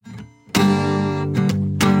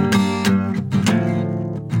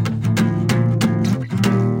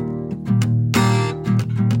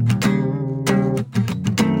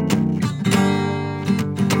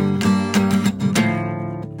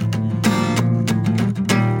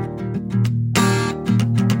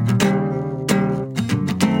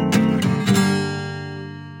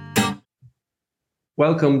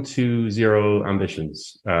Welcome to Zero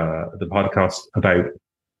Ambitions, the podcast about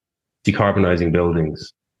decarbonising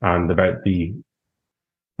buildings and about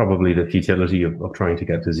probably the futility of trying to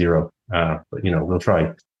get to zero. But, we'll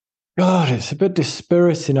try. God, it's a bit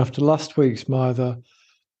dispiriting after last week's Martha.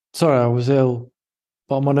 Sorry, I was ill,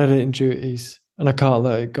 but I'm on editing duties and I can't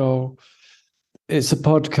let it go. It's a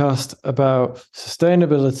podcast about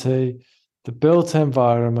sustainability, the built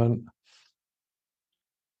environment,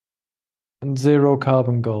 and zero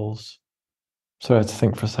carbon goals. Sorry, I had to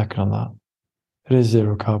think for a second on that. It is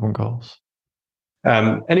zero carbon goals.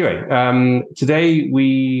 Anyway, today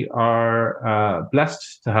we are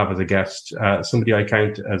blessed to have as a guest somebody I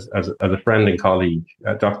count as a friend and colleague,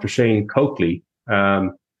 Dr. Shane Colclough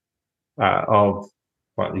of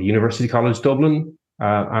the University College Dublin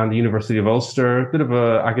and the University of Ulster. A bit of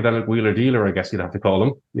an academic wheeler dealer, I guess you'd have to call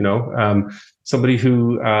him. Somebody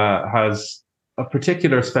who has a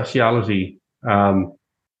particular speciality for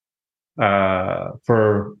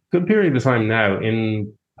a good period of time now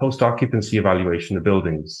in post-occupancy evaluation of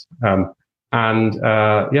buildings.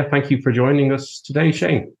 Thank you for joining us today,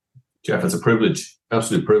 Shane. Jeff, it's a privilege,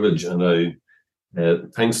 absolute privilege. And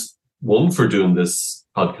thanks, one, for doing this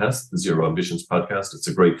podcast, the Zero Ambitions podcast. It's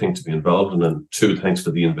a great thing to be involved in. And two, thanks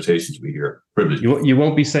for the invitation to be here. Privilege. You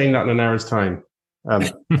won't be saying that in an hour's time.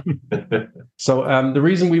 So the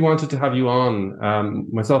reason we wanted to have you on,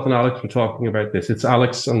 myself and Alex were talking about this. It's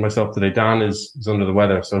Alex and myself today. Dan is under the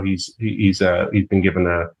weather, so he's been given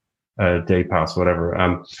a day pass, or whatever.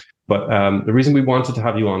 But the reason we wanted to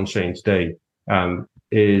have you on, Shane, today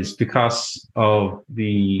is because of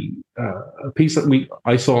the piece that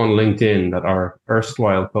I saw on LinkedIn that our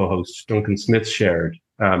erstwhile co-host Duncan Smith shared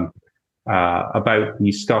about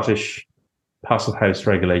the Scottish passive house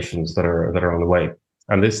regulations that are on the way,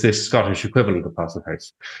 and this Scottish equivalent of passive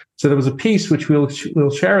house. So there was a piece which we'll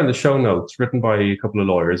share in the show notes, written by a couple of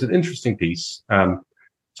lawyers, an interesting piece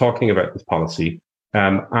talking about this policy.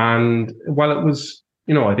 And while it was,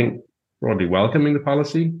 I think broadly welcoming the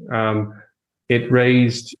policy, it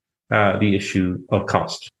raised the issue of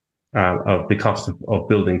cost, of the cost of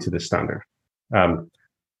building to this standard,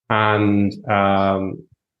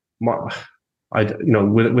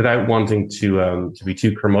 without wanting to be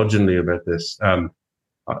too curmudgeonly about this, I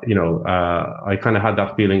kind of had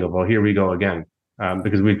that feeling of, here we go again,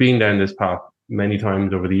 because we've been down this path many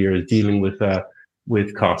times over the years, dealing with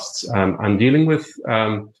costs and dealing with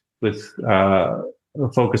a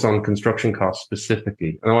focus on construction costs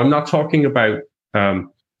specifically. Now, I'm not talking about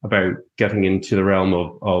getting into the realm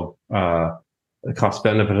of a cost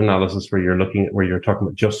benefit analysis where you're talking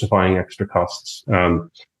about justifying extra costs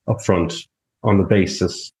upfront on the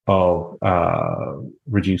basis of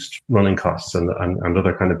reduced running costs and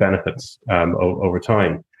other kind of benefits over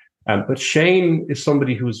time. But Shane is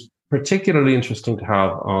somebody who's particularly interesting to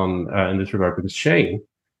have on in this regard, because Shane,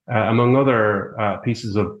 among other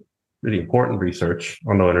pieces of really important research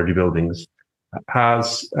on low energy buildings,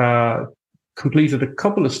 has completed a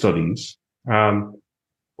couple of studies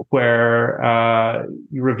where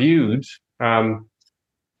you reviewed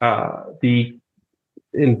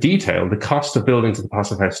in detail the cost of building to the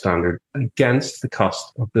passive house standard against the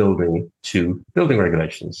cost of building to building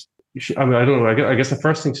regulations. I don't know. I guess the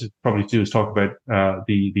first thing to probably do is talk about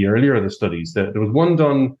the earlier of the studies. There was one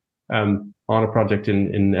done on a project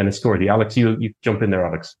in Enniscorthy. Alex, you jump in there,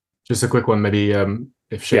 Alex. Just a quick one, maybe.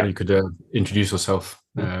 If Shane, you could introduce yourself.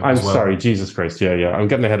 I'm sorry, Jesus Christ. Yeah. I'm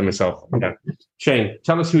getting ahead of myself. Yeah. Shane,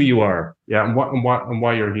 tell us who you are. Yeah, and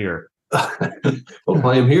why you're here. Well,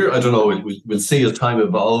 why I'm here, I don't know. We'll see as time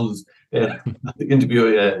evolves. The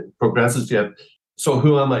interview progresses. Yeah. So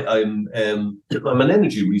who am I? I'm an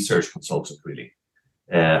energy research consultant, really,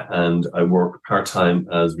 and I work part-time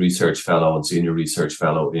as research fellow and senior research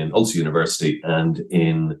fellow in Ulster University and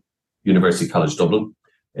in University College Dublin.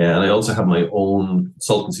 And I also have my own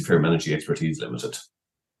consultancy firm, Energy Expertise Limited.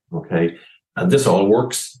 Okay, and this all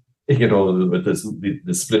works, with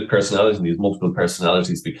the split personality and these multiple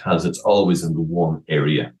personalities, because it's always in the one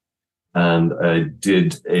area. And I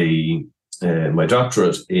did my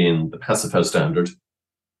doctorate in the passive house standard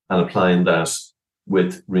and applying that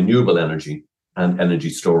with renewable energy and energy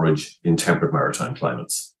storage in temperate maritime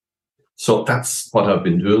climates. So that's what I've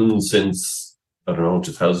been doing since,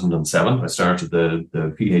 2007. I started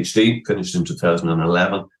the PhD, finished in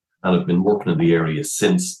 2011, and I've been working in the area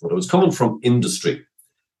since. But I was coming from industry,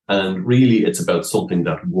 and really it's about something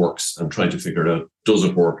that works and trying to figure out, does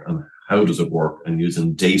it work and how does it work, and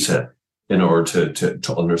using data in order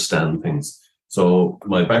to understand things. So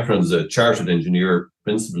my background is a chartered engineer,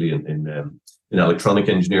 principally in electronic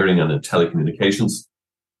engineering and in telecommunications.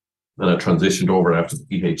 And I transitioned over after the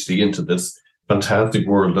PhD into this. fantastic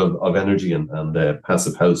world of energy and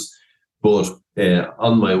passive house. But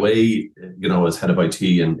on my way, as head of IT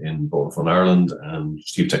in Vodafone Ireland and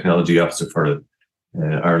chief technology officer for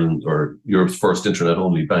Ireland, or Europe's first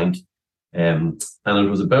internet-only bank, and it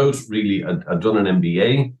was about really, I'd done an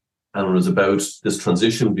MBA, and it was about this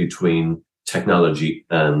transition between technology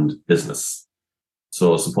and business.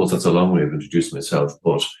 So I suppose that's a long way of introducing myself,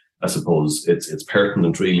 but I suppose it's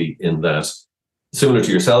pertinent really in that, similar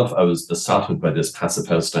to yourself, I was besotted by this passive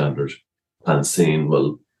house standard and saying,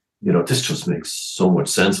 well, this just makes so much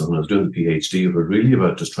sense. And when I was doing the PhD, it was really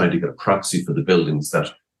about just trying to get a proxy for the buildings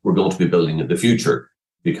that we're going to be building in the future,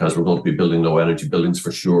 because we're going to be building low energy buildings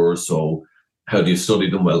for sure. So how do you study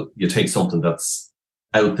them? Well, you take something that's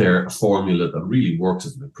out there, a formula that really works,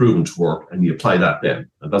 has been proven to work, and you apply that then.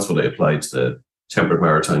 And that's what I applied to the temperate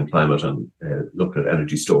maritime climate and looked at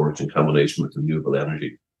energy storage in combination with renewable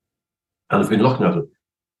energy. And I've been looking at it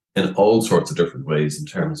in all sorts of different ways in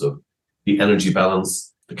terms of the energy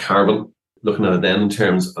balance, the carbon, looking at it then in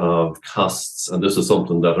terms of costs. And this is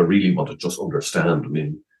something that I really want to just understand. I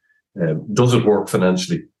mean, does it work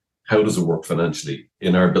financially? How does it work financially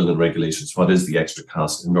in our building regulations? What is the extra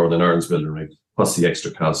cost in Northern Ireland's building regulations? What's the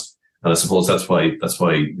extra cost? And I suppose that's why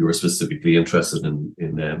you were specifically interested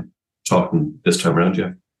in talking this time around,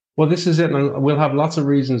 yeah. Well, this is it, and we'll have lots of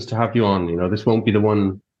reasons to have you on. This won't be the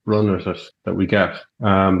one run that we get,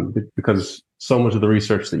 because so much of the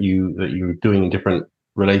research that you're doing in different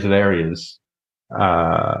related areas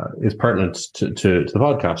is pertinent to the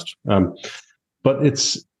podcast. But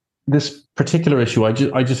it's this particular issue. I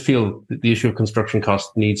just feel that the issue of construction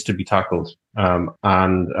cost needs to be tackled,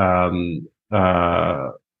 and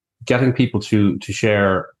getting people to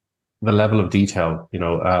share the level of detail,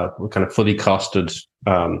 kind of fully costed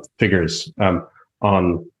figures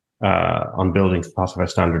on buildings to passive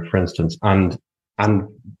house standard, for instance, and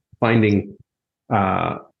finding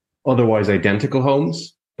otherwise identical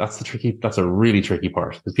homes. That's a really tricky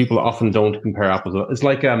part, because people often don't compare apples. It's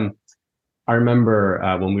like I remember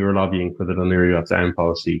when we were lobbying for the Dún Laoghaire Up Down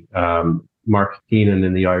policy, Mark Keenan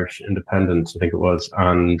in the Irish Independent, I think it was,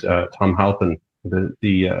 and Tom Halpin,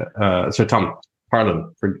 Tom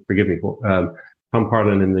Parlin, forgive me, Tom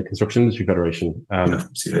Parlin in the Construction Industry Federation,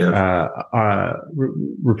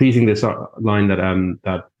 repeating this line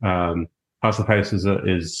that passive house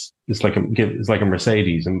is like a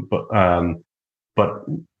Mercedes, but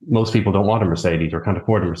most people don't want a Mercedes or can't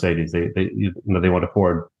afford a Mercedes. They want a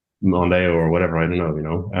Ford Mondeo or whatever. I don't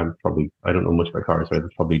know. Probably I don't know much about cars. Right?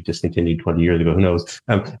 It's probably discontinued 20 years ago. Who knows?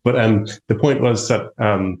 But the point was that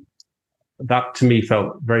that to me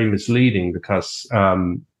felt very misleading, because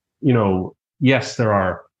yes, there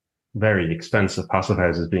are very expensive passive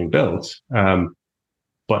houses being built,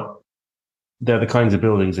 but they're the kinds of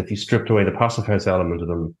buildings, if you stripped away the passive house element of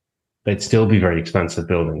them, they'd still be very expensive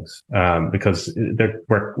buildings, because they're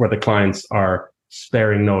where the clients are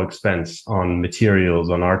sparing no expense on materials,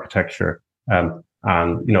 on architecture, and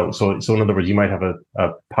so in other words, you might have a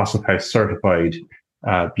passive house certified,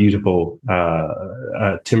 beautiful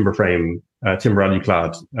timber frame, timber alley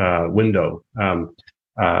clad window,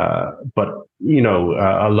 but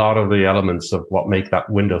a lot of the elements of what make that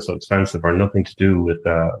window so expensive are nothing to do with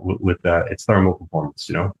its thermal performance.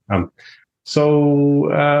 So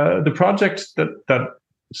the project that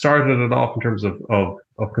started it off in terms of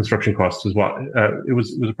construction costs was what it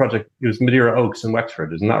was a project. It was Madeira Oaks in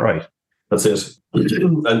Wexford, isn't that right? That's it.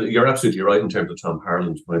 And you're absolutely right in terms of Tom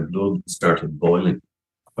Harland. My blood started boiling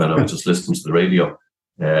when I was just listening to the radio.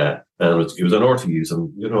 And he was on RTEs,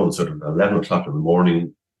 and sort of 11 o'clock in the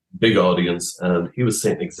morning, big audience, and he was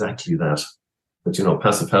saying exactly that. But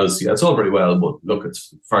passive house, yeah, it's all very well, but look,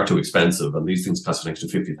 it's far too expensive, and these things cost an extra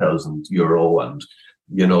 €50,000, and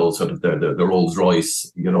sort of the Rolls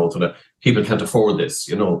Royce, sort of people can't afford this.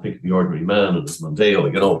 Think of the ordinary man and his Mondeo,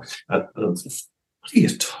 and what are you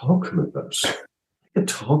talking about?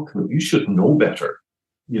 You should know better.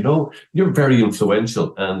 You're very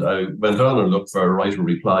influential. And I went on and looked for a right and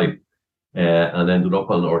reply, and ended up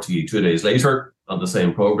on RTE 2 days later on the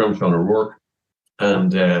same program, trying to work.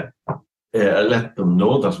 And I let them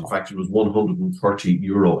know that, in fact, it was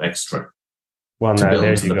 €130 extra to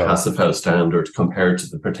build to the passive house standard compared to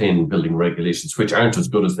the pertaining building regulations, which aren't as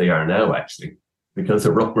good as they are now, actually, because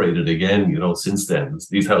they're upgraded again, since then.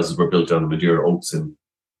 These houses were built down in Madeira Oaks in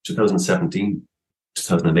 2017.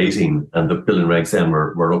 2018, and the building regs then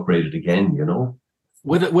were upgraded again.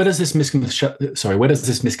 Where does this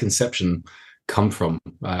misconception come from?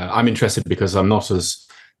 I'm interested because I'm not as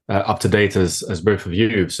up to date as both of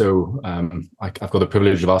you. So I've got the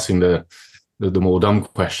privilege of asking the the more dumb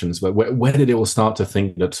questions, but where did it all start to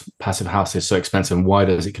think that passive house is so expensive, and why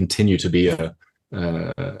does it continue to be a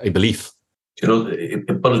belief? But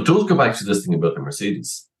it does go back to this thing about the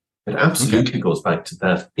Mercedes. It absolutely goes back to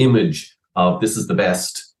that image of this is the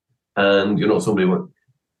best. And,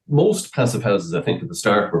 most passive houses, I think, at the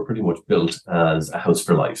start were pretty much built as a house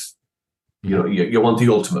for life. You want the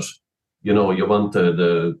ultimate. You want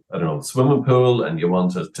the swimming pool, and you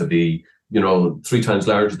want it to be, 3 times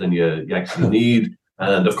larger than you actually need.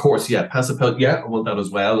 And of course, passive house. I want that as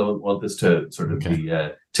well. I want this to sort of be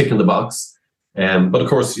ticking the box. But of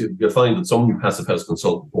course, you'll find that some passive house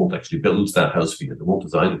consultants won't actually build that house for you. They won't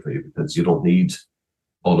design it for you because you don't need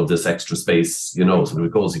all of this extra space, so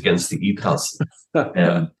it goes against the ethos.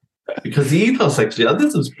 Because the ethos actually, and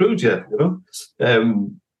this is true, Jeff,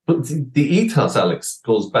 but the ethos, Alex,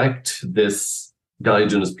 goes back to this guy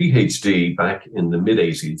doing his PhD back in the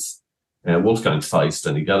mid-80s, Wolfgang Feist,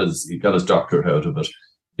 and he got his doctorate out of it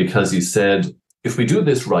because he said, if we do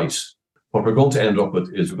this right, what we're going to end up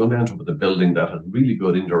with is a building that has really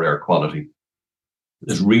good indoor air quality,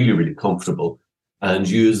 is really, really comfortable, and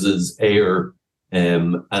uses air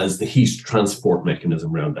as the heat transport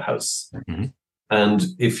mechanism around the house. Mm-hmm. And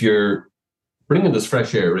if you're bringing this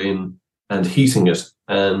fresh air in and heating it,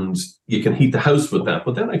 and you can heat the house with that,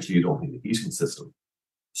 but then actually you don't need a heating system.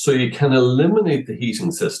 So you can eliminate the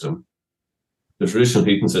heating system, the traditional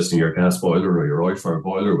heating system, your gas boiler or your oil fire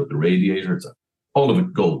boiler with the radiators, all of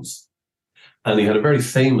it goes. And he had a very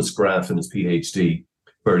famous graph in his PhD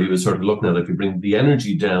where he was sort of looking at if you bring the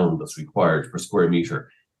energy down that's required per square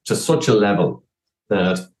meter to such a level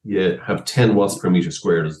that you have 10 watts per meter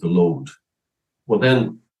squared as the load. Well,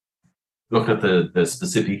 then look at the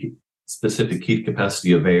specific heat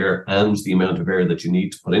capacity of air and the amount of air that you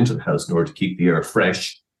need to put into the house in order to keep the air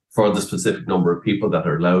fresh for the specific number of people that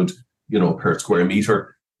are allowed, per square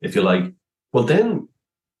meter, if you like. Well, then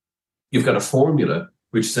you've got a formula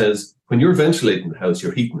which says when you're ventilating the house,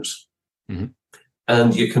 you're heating it. Mm-hmm.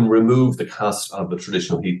 And you can remove the cost of the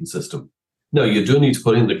traditional heating system. Now, you do need to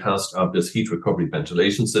put in the cost of this heat recovery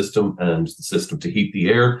ventilation system and the system to heat the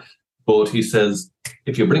air. But he says,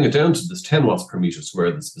 if you bring it down to this 10 watts per meter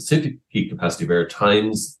square, the specific heat capacity of air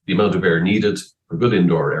times the amount of air needed for good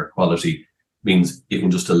indoor air quality means you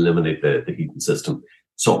can just eliminate the heating system.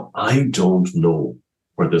 So I don't know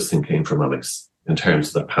where this thing came from, Alex, in terms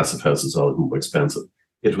of that passive house is all more expensive.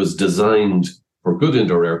 It was designed for good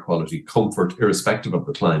indoor air quality, comfort, irrespective of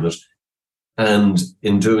the climate. And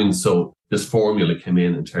in doing so, this formula came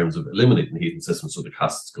in terms of eliminating the heating system so the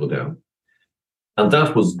costs go down. And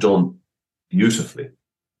that was done beautifully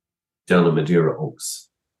down in Madeira Oaks.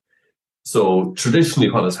 So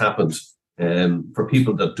traditionally what has happened for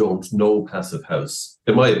people that don't know passive house,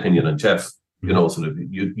 in my opinion, and Jeff, sort of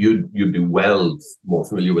you'd be well more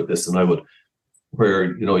familiar with this than I would,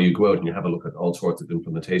 where, you go out and you have a look at all sorts of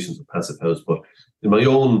implementations of passive house. But in my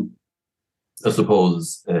own, I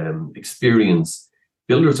suppose, experience,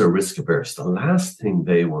 builders are risk averse. The last thing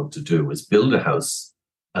they want to do is build a house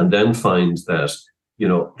and then find that,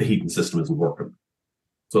 the heating system isn't working.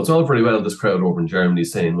 So it's all very well this crowd over in Germany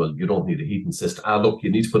saying, well, you don't need a heating system. Look, you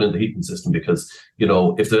need to put in the heating system because,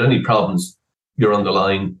 if there are any problems, you're on the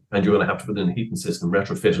line and you're going to have to put in a heating system,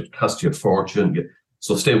 retrofit it, cost you a fortune.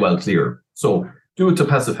 So stay well clear. So do it to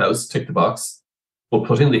passive house, tick the box, but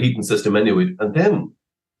put in the heating system anyway. And then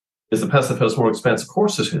is the passive house more expensive? Of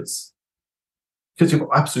course it is. Because you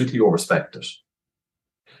absolutely overspec it.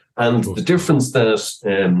 And the difference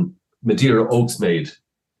that Madeira Oaks made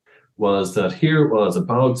was that here was a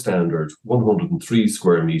bog standard 103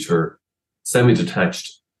 square meter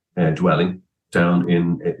semi-detached dwelling down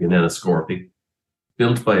in Enniscorthy,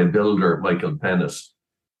 built by a builder, Michael Bennett,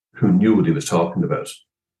 who knew what he was talking about.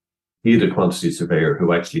 He had a quantity surveyor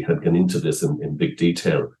who actually had gone into this in big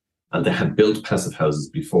detail, and they had built passive houses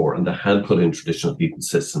before, and they had put in traditional heating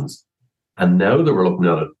systems. And now they were looking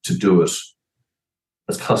at it to do it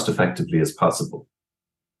as cost effectively as possible.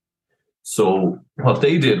 So what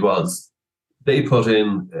they did was they put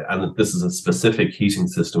in, and this is a specific heating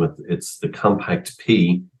system, it's the Compact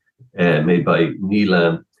P made by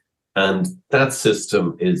Neelan. And that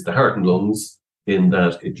system is the heart and lungs in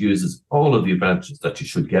that it uses all of the advantages that you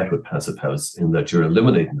should get with passive house, in that you're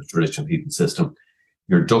eliminating the traditional heating system.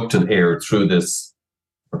 You're ducting air through this,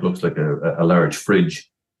 what looks like a large fridge.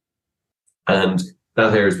 And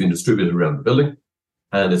that air is being distributed around the building,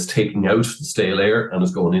 and it's taking out the stale air and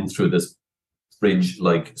is going in through this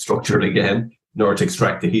fridge-like structure again in order to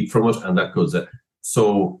extract the heat from it, and that goes in.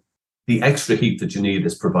 So the extra heat that you need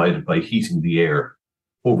is provided by heating the air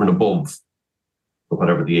over and above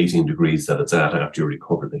whatever the 18 degrees that it's at after you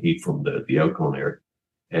recover the heat from the outgoing air.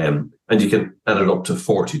 And you can add it up to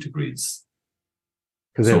 40 degrees.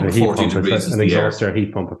 Because So the heat 40 pump, degrees is an the air. exhaust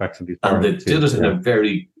heat pump effectively. And they did it in a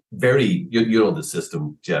very, very, you know the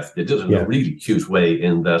system, Jeff. They did it in a really cute way,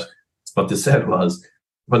 in that what they said was,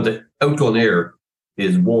 when the outgoing air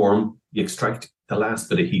is warm, you extract the last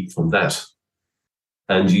bit of heat from that.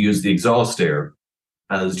 And you use the exhaust air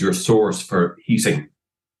as your source for heating.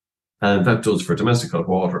 And that does for domestic hot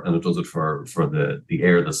water, and it does it for the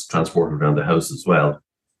air that's transported around the house as well.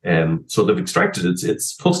 So they've extracted it.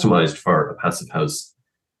 It's customized for a passive house.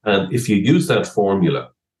 And if you use that formula,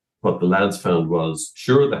 what the lads found was,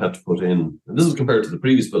 sure, they had to put in, and this is compared to the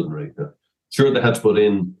previous building rate, sure, they had to put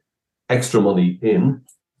in extra money in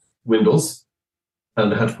windows,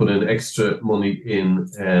 and they had to put in extra money in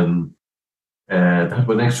the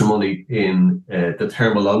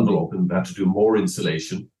thermal envelope, and they had to do more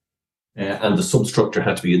insulation, and the substructure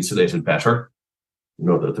had to be insulated better, you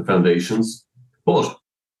know, the foundations. But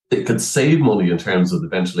they could save money in terms of the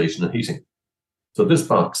ventilation and heating. So this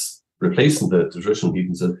box, replacing the traditional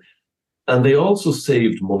heating system, and they also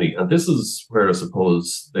saved money. And this is where I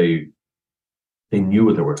suppose they knew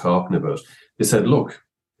what they were talking about. They said, look,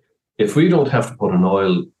 if we don't have to put an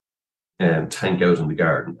oil tank out in the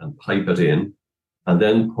garden and pipe it in, and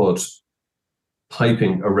then put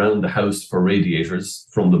piping around the house for radiators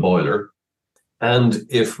from the boiler, and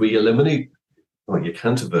if we eliminate, well, you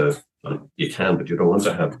can't have you can, but you don't want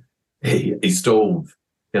to have a stove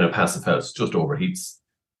in a passive house, just overheats.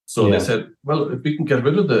 So they said, well, if we can get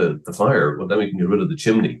rid of the fire, well, then we can get rid of the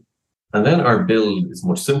chimney. And then our bill is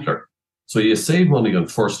much simpler. So you save money on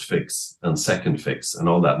first fix and second fix and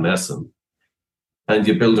all that messing. And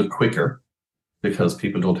you build it quicker, because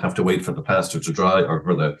people don't have to wait for the plaster to dry, or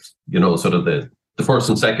for the, you know, sort of the first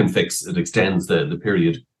and second fix. It extends the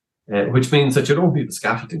period, which means that you don't need the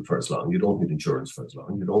scaffolding for as long. You don't need insurance for as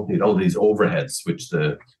long. You don't need all these overheads, which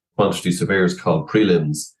the quantity surveyors call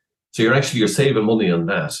prelims. So you're saving money on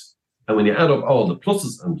that. And when you add up all the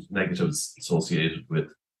pluses and negatives associated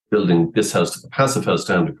with building this house to the passive house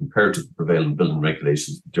standard compared to the prevailing building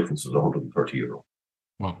regulations, the difference was €130.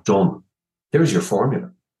 Wow. Done. There's your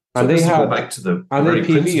formula. So And they go had back to the and very they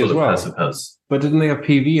PV principle as of well. passive house. But didn't they have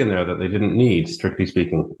PV in there that they didn't need, strictly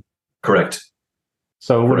speaking? Correct.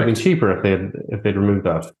 So it would have been Correct. cheaper if they'd removed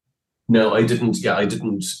that. No, I didn't. Yeah, I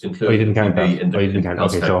didn't include. Oh, you didn't count PV that. in the, Oh, you didn't in the count.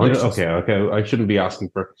 cost Okay, so calculations. okay. I shouldn't be asking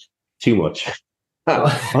for too much.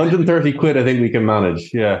 130 quid, I think we can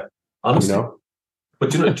manage. Yeah, Honestly, you know. but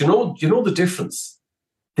do you know the difference?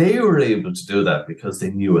 They were able to do that because they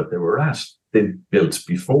knew what they were at. They built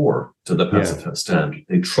before to the passive house standard.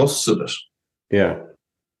 They trusted it. Yeah.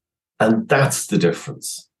 And that's the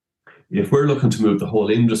difference. If we're looking to move the whole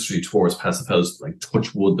industry towards passive house, like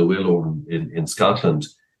touch wood, the will over in Scotland,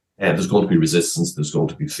 there's going to be resistance, there's going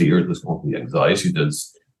to be fear, there's going to be anxiety.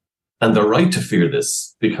 And they're right to fear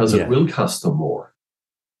this, because it will cost them more,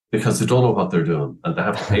 because they don't know what they're doing and they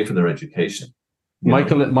have to pay for their education.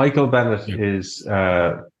 Michael Bennett is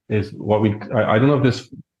what I don't know if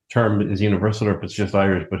this term is universal or if it's just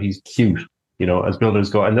Irish, but he's cute, you know, as builders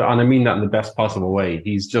go. And I mean that in the best possible way.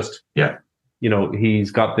 He's just, you know,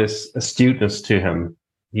 he's got this astuteness to him.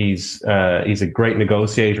 He's a great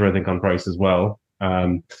negotiator, I think, on price as well.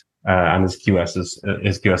 And his QS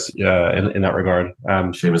is QS in that regard.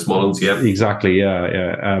 Seamus Mullins, exactly,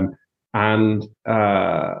 yeah. And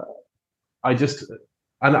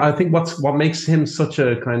I think what makes him such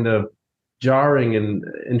a kind of jarring and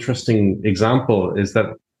interesting example is that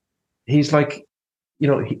he's like, you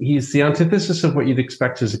know, he's the antithesis of what you'd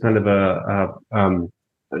expect as a kind of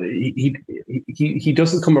he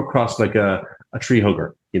doesn't come across like a tree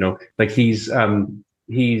hugger, you know, like he's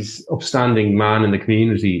upstanding man in the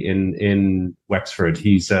community in Wexford.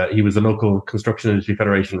 He was the local Construction Industry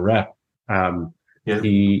Federation rep.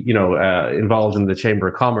 He, you know, involved in the Chamber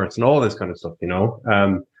of Commerce and all this kind of stuff, you know.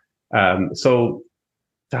 So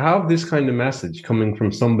to have this kind of message coming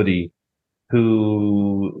from somebody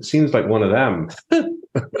who seems like one of them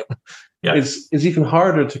is even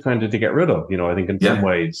harder to kind of to get rid of, you know, I think in some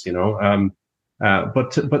ways, you know.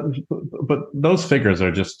 But those figures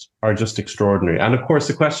are just extraordinary. And of course,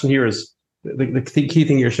 the question here is the key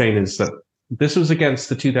thing you're saying is that this was against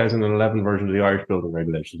the 2011 version of the Irish building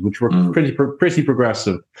regulations, which were pretty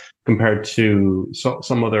progressive compared to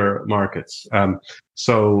some other markets.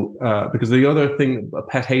 Because the other thing, a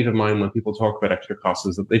pet hate of mine when people talk about extra costs,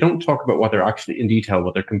 is that they don't talk about what they're actually in detail,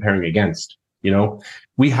 what they're comparing against. You know,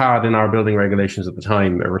 we had in our building regulations at the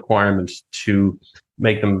time a requirement to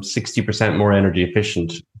make them 60% more energy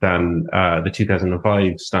efficient than the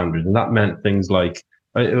 2005 standard. And that meant things like,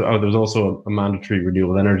 there was also a mandatory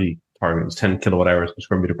renewable energy target. It was 10 kilowatt hours per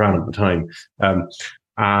square meter per annum at the time.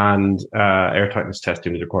 and air tightness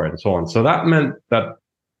testing was required, and so on. So that meant that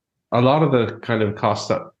a lot of the kind of costs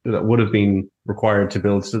that would have been required to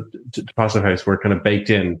build to Passive House were kind of baked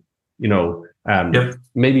in,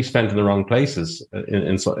 maybe spent in the wrong places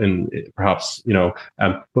in perhaps,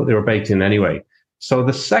 but they were baked in anyway. So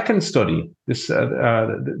the second study, this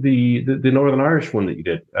the Northern Irish one that you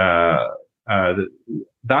did,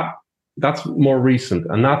 that's more recent,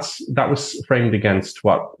 and that was framed against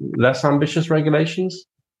what, less ambitious regulations?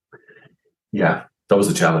 Yeah, that was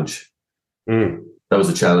a challenge. That was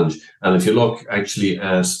a challenge. And if you look actually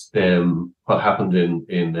at what happened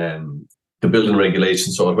in the building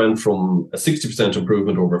regulations, so it went from a 60%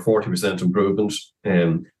 improvement over 40% improvement.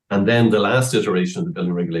 And then the last iteration of the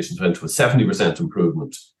building regulations went to a 70%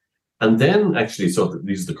 improvement. And then actually, so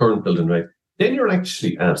these are the current building reg, then you're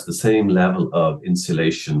actually at the same level of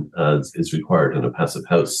insulation as is required in a passive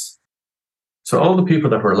house. So all the people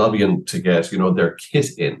that were lobbying to get, their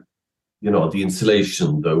kit in, the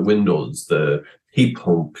insulation, the windows, the heat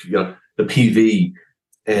pump, the PV,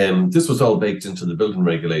 this was all baked into the building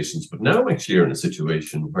regulations. But now actually you're in a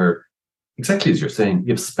situation where, exactly as you're saying,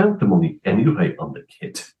 you've spent the money anyway on the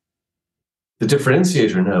kit. The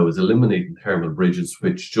differentiator now is eliminating thermal bridges,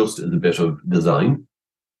 which just is a bit of design,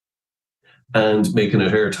 and making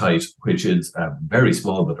it airtight, which is a very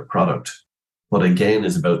small bit of product, but again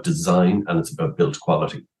is about design and it's about build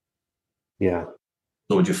quality. Yeah.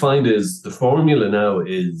 So what you find is the formula now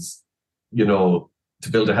is, to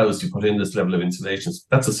build a house, you put in this level of insulation.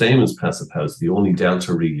 That's the same as passive house. The only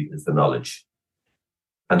delta really is the knowledge.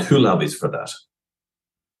 And who lobbies for that?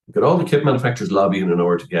 You've got all the kit manufacturers lobbying in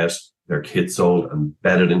order to get their kit sold and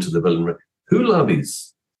bedded into the building. Who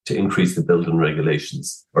lobbies to increase the building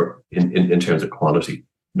regulations or in terms of quality?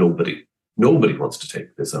 Nobody. Nobody wants to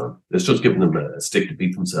take this on. It's just giving them a stick to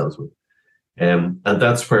beat themselves with. And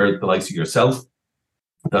that's where the likes of yourself,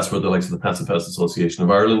 that's where the likes of the Passive House Association of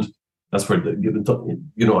Ireland, that's where,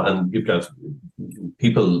 and you've got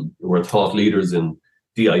people who are thought leaders in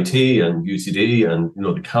DIT and UCD and,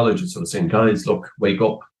 the college is sort of saying, guys, look, wake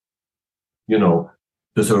up.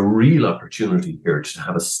 There's a real opportunity here to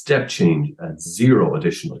have a step change at zero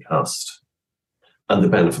additional cost. And the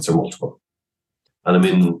benefits are multiple. And I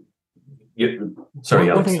mean,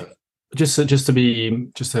 sorry, Alex. Just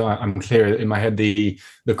so I'm clear in my head, the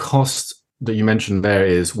cost that you mentioned there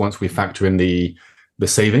is once we factor in the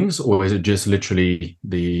savings, or is it just literally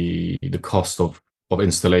the cost of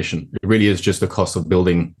installation? It really is just the cost of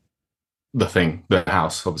building the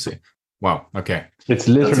house, obviously. Wow. Okay. It's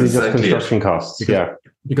literally just construction costs.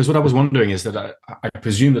 Because what I was wondering is that I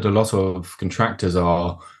presume that a lot of contractors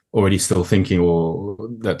are already still thinking, or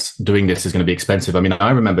that doing this is going to be expensive. I mean,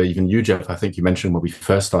 I remember even you, Jeff, I think you mentioned when we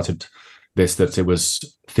first started this, that it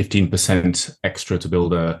was 15% extra to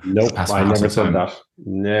build a passive house. Never said that.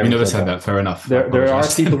 You never said that. Fair enough. There are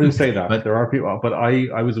people who say that. There are people, but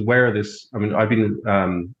I was aware of this. I mean, I've been,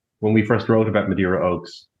 when we first wrote about Madeira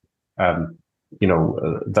Oaks, that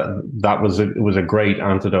was a great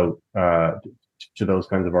antidote to those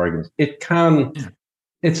kinds of arguments.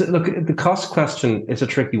 Look, the cost question is a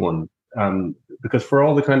tricky one, because for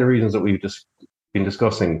all the kind of reasons that we've just been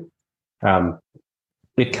discussing,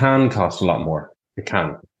 it can cost a lot more. It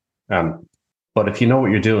can, but if you know what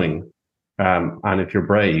you're doing, and if you're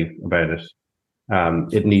brave about it,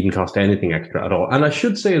 it needn't cost anything extra at all. And I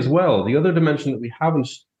should say as well, the other dimension that we haven't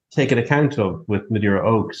taken account of with Madeira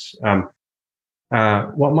Oaks,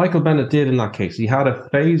 what Michael Bennett did in that case, he had a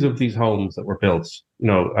phase of these homes that were built,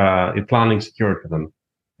 planning secured for them,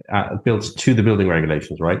 built to the building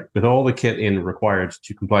regulations, right? With all the kit in required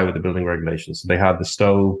to comply with the building regulations. So they had the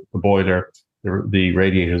stove, the boiler, the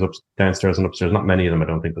radiators downstairs and upstairs. Not many of them, I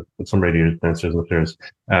don't think, but some radiators downstairs and upstairs.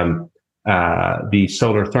 The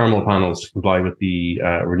solar thermal panels to comply with the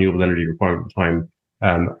renewable energy requirement at the time,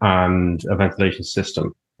 and a ventilation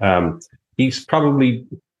system. He probably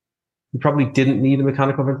didn't need a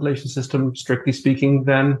mechanical ventilation system, strictly speaking,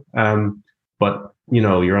 then. But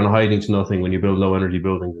you're on hiding to nothing when you build low energy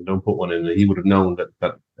buildings and don't put one in. He would have known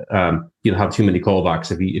that you'd have too many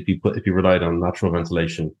callbacks if he relied on natural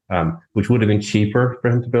ventilation, which would have been cheaper for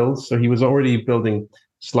him to build. So he was already building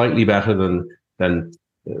slightly better than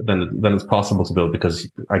it's possible to build, because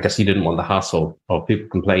I guess he didn't want the hassle of people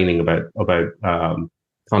complaining about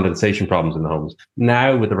condensation problems in the homes.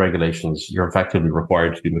 Now with the regulations, you're effectively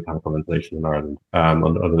required to do mechanical ventilation in Ireland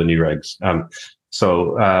under the new regs.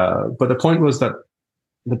 But the point was that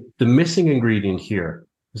the missing ingredient here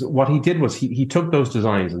is what he did was he took those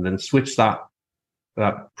designs and then switched that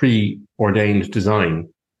preordained design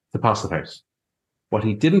to Passive House. What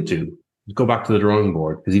he didn't do was go back to the drawing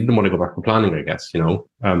board, because he didn't want to go back to planning, I guess,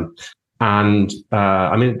 And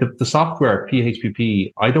I mean, the software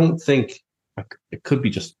PHPP, I don't think it could be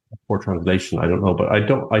just a poor translation. I don't know, but I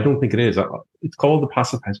don't think it is. It's called the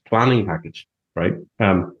Passive House Planning Package, right?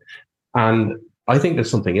 And I think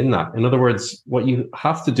there's something in that. In other words, what you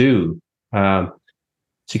have to do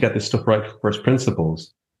to get this stuff right for first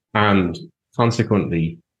principles, and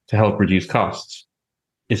consequently to help reduce costs,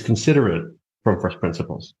 is consider it from first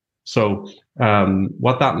principles. So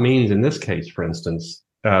what that means in this case, for instance,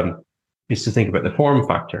 is to think about the form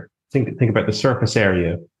factor. Think about the surface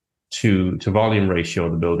area to volume ratio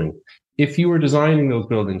of the building. If you were designing those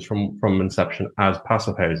buildings from inception as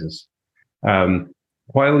passive houses,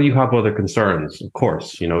 while you have other concerns, of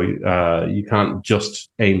course, you can't just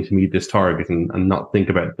aim to meet this target and not think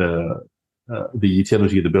about the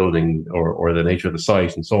utility of the building or the nature of the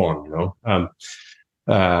site and so on.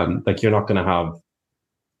 Like you're not going to have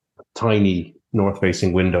tiny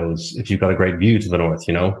north-facing windows if you've got a great view to the north.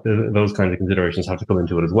 Those kinds of considerations have to come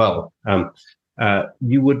into it as well.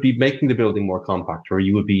 You would be making the building more compact, or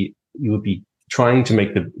you would be trying to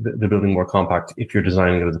make the building more compact if you're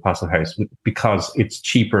designing it as a passive house, because it's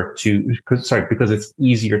because it's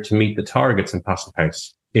easier to meet the targets in passive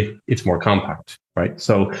house if it's more compact, right?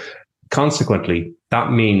 So consequently,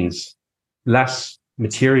 that means less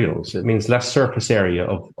materials. It means less surface area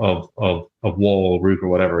of wall, roof, or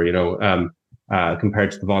whatever,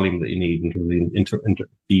 compared to the volume that you need into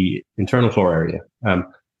the internal floor area. I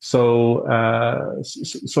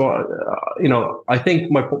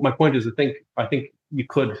think my point is, I think you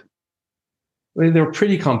could. I mean, they're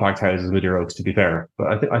pretty compact houses, Madeira Oaks, to be fair,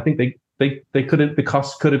 but I think they could have, the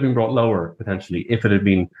costs could have been brought lower potentially if it had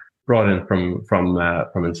been brought in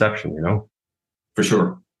from inception. For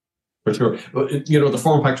sure. The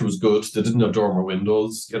form factor was good. They didn't have dormer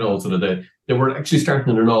windows. So that they were actually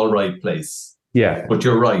starting in an all right place. Yeah, but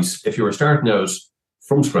you're right. If you were starting out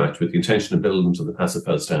from scratch with the intention of building to the passive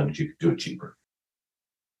house standard, you could do it cheaper.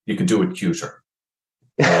 You could do it cuter.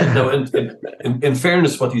 Now, in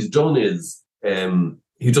fairness, what he's done is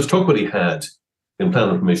he just took what he had in plan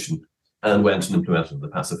and permission and went and implemented the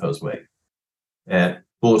passive house way. But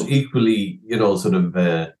equally, he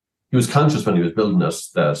was conscious when he was building it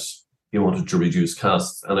that he wanted to reduce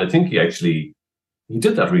costs, and I think he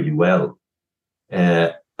did that really well.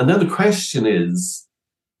 And then the question is,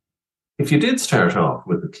 if you did start off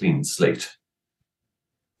with a clean slate,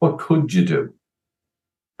 what could you do?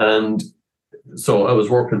 And so I was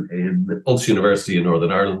working in Ulster University in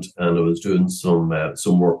Northern Ireland, and I was doing some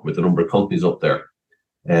work with a number of companies up there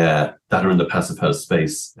that are in the passive house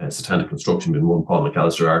space. Satanic Construction being one, Paul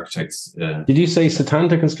McAllister Architects. Did you say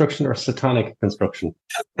Satanic Construction or Satanic Construction?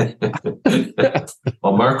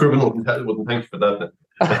 Well, Mark Rubin wouldn't thank you for that.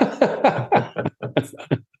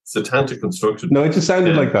 Satanic Construction. No, it just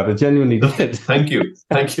sounded like that. It genuinely did. Thank you.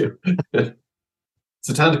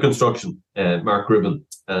 Satanic Construction, Mark Rubin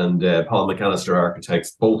and Paul McAllister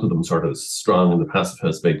Architects, both of them sort of strong in the passive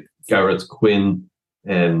house space. Gareth Quinn,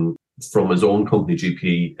 from his own company,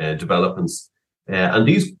 GP Developments. And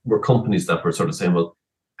these were companies that were sort of saying, well,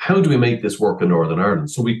 how do we make this work in Northern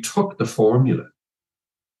Ireland? So we took the formula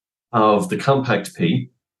of the Compact P,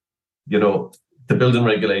 the building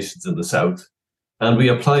regulations in the south, and we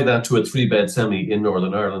applied that to a 3-bed semi in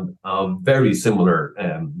Northern Ireland of very similar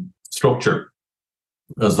structure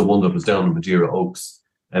as the one that was down in Madeira Oaks,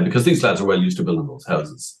 because these lads are well used to building those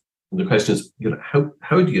houses. And the question is,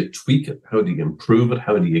 how do you tweak it? How do you improve it?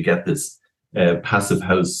 How do you get this passive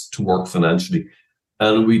house to work financially?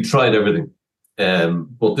 And we tried everything.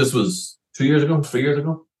 But this was 3 years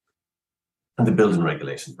ago, and the building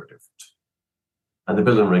regulations were different. And the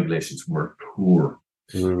building regulations were poor.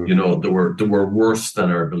 Mm. They were worse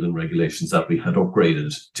than our building regulations that we had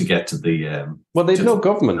upgraded to get to the. Well, they'd no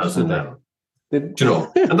government. And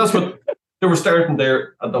that's what they were starting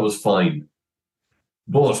there, and that was fine.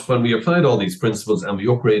 But when we applied all these principles and we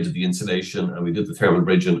upgraded the insulation and we did the thermal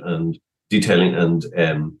bridging and detailing and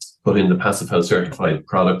put in the passive house certified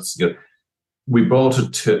products, we brought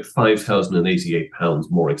it to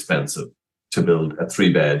 £5,088 more expensive to build a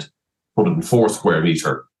 3-bed, 104 square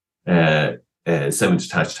metre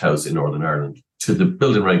semi-detached house in Northern Ireland to the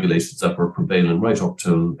building regulations that were prevailing right up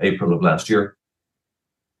to April of last year.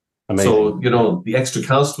 Amazing. So, the extra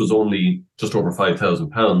cost was only just over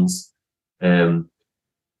 £5,000.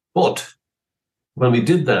 But when we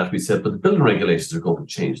did that, we said, but the building regulations are going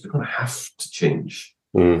to change. They're going to have to change.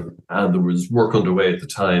 Mm. And there was work underway at the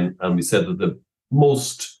time. And we said that the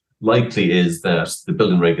most likely is that the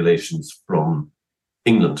building regulations from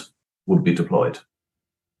England would be deployed.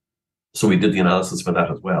 So we did the analysis for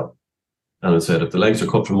that as well. And I said, if the legs are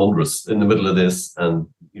cut from under us in the middle of this and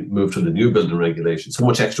you move to the new building regulations, how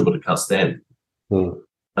much extra would it cost then? And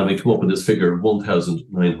we come up with this figure of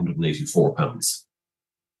 £1,984.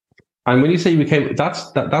 And when you say we came,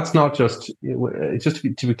 that's not just, just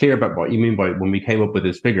to be clear about what you mean by when we came up with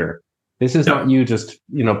this figure. This is not you just,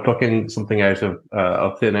 plucking something out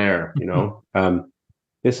of thin air,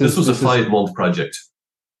 This was a 5-month project.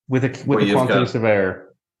 With a quantity surveyor.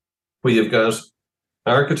 Where you've got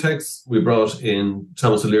architects. We brought in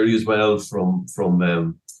Thomas O'Leary as well from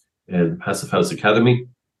Passive House Academy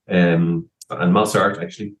and Moss Art,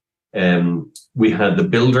 actually. We had the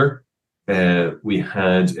builder. We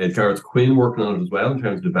had Gareth Quinn working on it as well in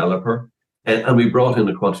terms of developer. And we brought in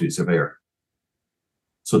a quantity surveyor.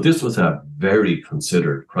 So this was a very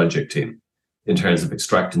considered project team in terms of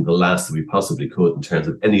extracting the last that we possibly could in terms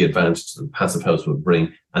of any advantage that the Passive House would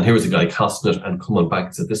bring. And here was a guy costing it and coming back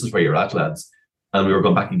and said, this is where you're at, lads. And we were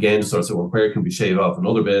going back again to sort of say, well, where can we shave off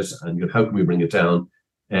another bit? And how can we bring it down?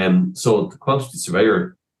 So the quantity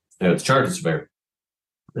surveyor, the chartered surveyor,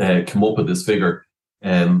 came up with this figure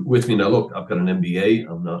with me. Now, look, I've got an MBA.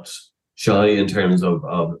 I'm not shy in terms of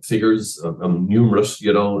figures. I'm numerate,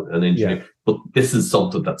 an engineer. Yeah. But this is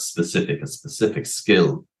something that's specific, a specific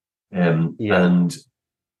skill. And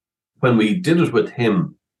when we did it with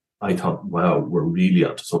him, I thought, wow, we're really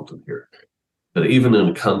onto something here. That even in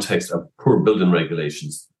the context of poor building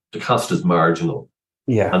regulations, the cost is marginal.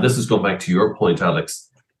 Yeah. And this is going back to your point, Alex.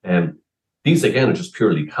 These, again, are just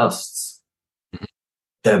purely costs.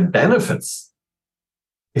 The benefits,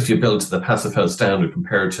 if you build to the Passive House standard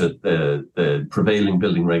compared to the prevailing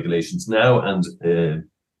building regulations now, and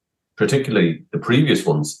particularly the previous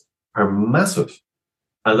ones, are massive.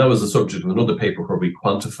 And that was the subject of another paper where we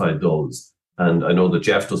quantified those. And I know that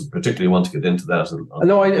Jeff doesn't particularly want to get into that.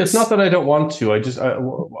 No, it's not that I don't want to.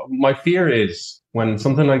 My fear is when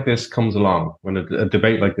something like this comes along, when a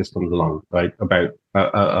debate like this comes along, right, about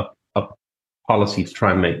a policy to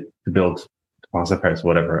try and make the build Passive House,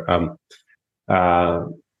 whatever,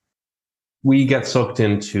 we get sucked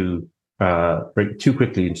into too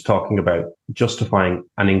quickly into talking about justifying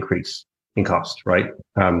an increase in cost, right?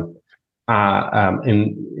 In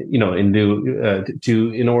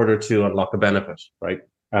order to unlock a benefit, right?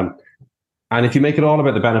 And if you make it all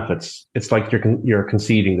about the benefits, it's like you're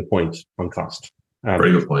conceding the point on cost.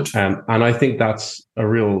 Very good point. And I think that's a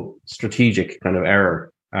real strategic kind of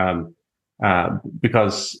error,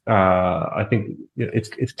 because I think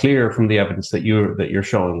it's clear from the evidence that you're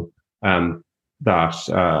showing that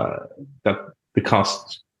the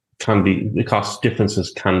cost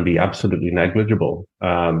differences can be absolutely negligible.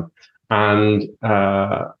 And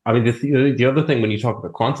I mean, the other thing when you talk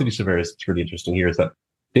about quantity surveyors, it's really interesting here is that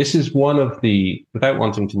this is one of the, without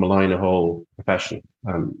wanting to malign a whole profession,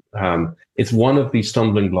 it's one of the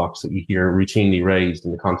stumbling blocks that you hear routinely raised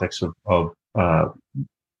in the context of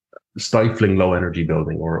stifling low energy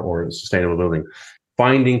building or sustainable building,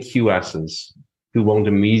 finding QSs who won't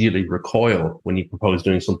immediately recoil when you propose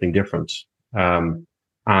doing something different.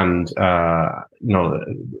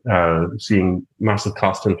 Seeing massive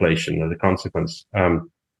cost inflation as a consequence,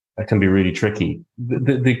 that can be really tricky.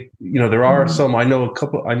 There are some. I know a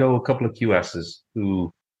couple of QSs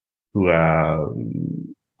who I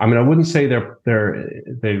wouldn't say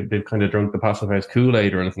they've kind of drunk the Passive House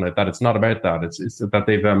Kool-Aid or anything like that. It's not about that. It's that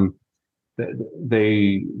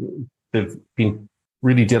they've been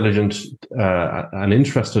really diligent and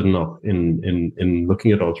interested enough in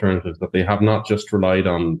looking at alternatives that they have not just relied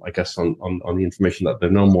on, I guess, on the information that they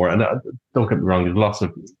know more. And don't get me wrong, there's lots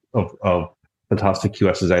of fantastic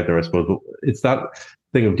QSs out there, I suppose. But it's that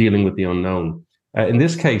thing of dealing with the unknown. In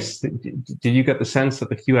this case, did you get the sense that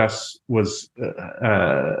the QS was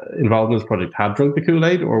involved in this project had drunk the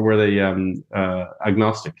Kool-Aid, or were they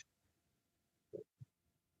agnostic?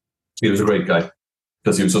 He was a great guy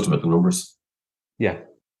because he was talking about the numbers. Yeah.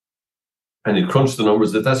 And he crunched the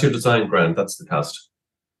numbers. That's your design grant. That's the cost.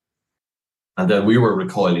 And then we were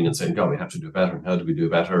recoiling and saying, God, we have to do better. And how do we do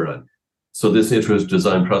better? And so this iterative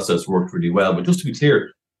design process worked really well. But just to be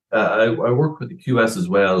clear, I worked with the QS as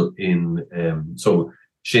well so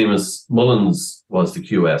Seamus Mullins was the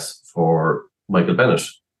QS for Michael Bennett.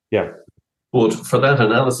 Yeah. But for that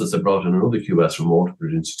analysis, I brought in another QS from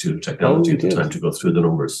Waterford Institute of Technology at the time to go through the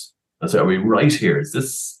numbers. I said, are we right here? Is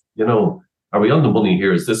this, are we on the money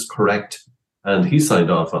here? Is this correct? And he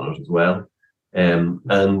signed off on it as well.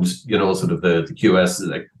 Sort of the QS,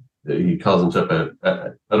 like he calls himself I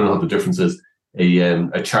don't know what the difference is,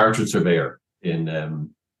 a chartered surveyor in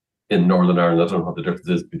Northern Ireland. I don't know what the difference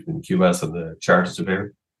is between the QS and the chartered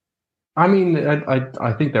surveyor. I mean,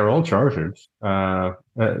 I think they're all chartered. We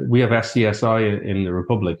have SCSI in the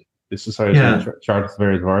Republic, the Society of Chartered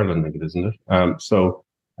Surveyors of Ireland, I think it is, isn't it?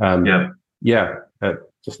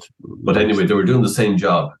 Just. But anyway, they were doing the same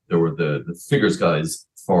job. There were the figures guys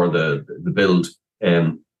for the build,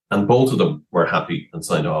 and both of them were happy and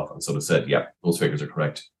signed off and sort of said, yeah, those figures are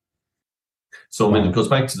correct. So I mean, it goes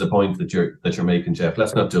back to the point that you're making, Jeff.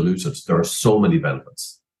 Let's not dilute it. There are so many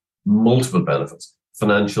benefits, multiple benefits,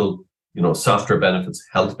 financial, software benefits,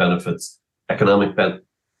 health benefits, economic benefits.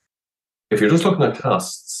 If you're just looking at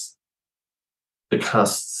costs, the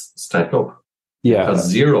costs stack up. Yeah, because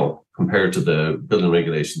zero compared to the building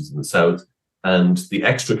regulations in the south, and the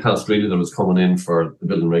extra cost really that was coming in for the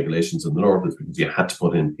building regulations in the north is because you had to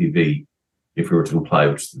put in PV if you were to comply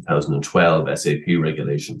with the 2012 SAP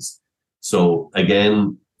regulations. So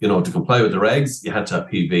again, to comply with the regs, you had to have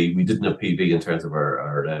PV. We didn't have PV in terms of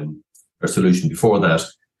our solution before that,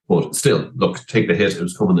 but still, look, take the hit. It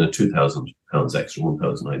was coming in at £2,000 extra,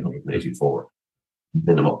 1,984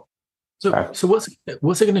 minimum. So what's it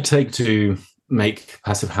going to take to make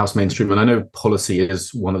passive house mainstream? And I know policy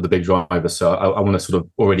is one of the big drivers, so I want to sort of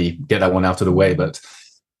already get that one out of the way. But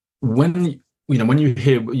when you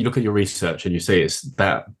look at your research and you say it's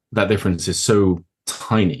that difference is so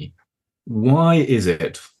tiny, why is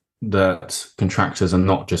it that contractors are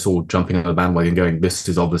not just all jumping on the bandwagon going, this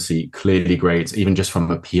is obviously clearly great, even just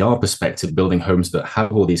from a PR perspective, building homes that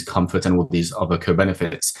have all these comfort and all these other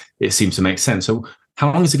co-benefits, it seems to make sense. So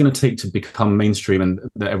how long is it going to take to become mainstream and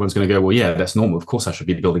that everyone's going to go, well, yeah, that's normal. Of course I should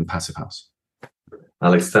be building passive house.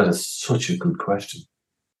 Alex, that is such a good question.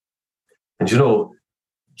 And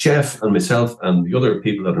Jeff and myself and the other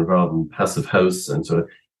people that are involved in passive house and sort of,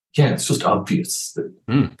 it's just obvious that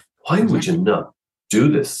why would you not do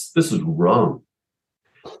this? This is wrong.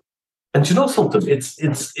 And something? It's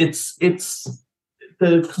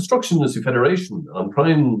the Construction Industry Federation on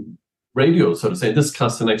Prime Radio sort of saying this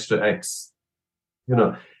costs an extra X.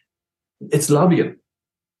 It's lobbying.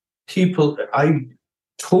 I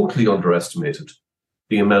totally underestimated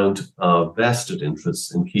the amount of vested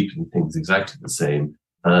interest in keeping things exactly the same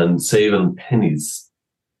and saving pennies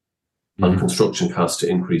on construction costs to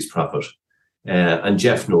increase profit. And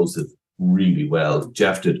Jeff knows it really well.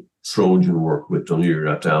 Jeff did Trojan work with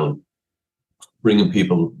Dunleary Down, bringing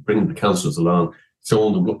the councillors along,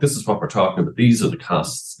 showing them, look, this is what we're talking about. These are the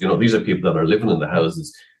costs. These are people that are living in the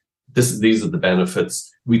houses. These are the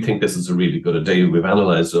benefits. We think this is a really good idea. We've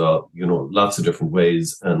analysed, lots of different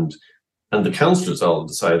ways, and the councillors all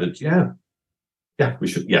decided, we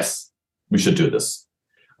should do this,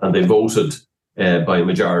 and they voted by a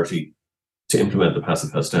majority to implement the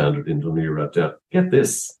passive house standard in Dunleary Down. Get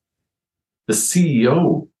this. The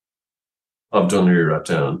CEO of Dunleary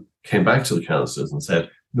Down came back to the councillors and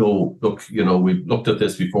said, no, look, we've looked at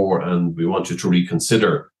this before and we want you to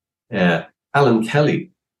reconsider. Alan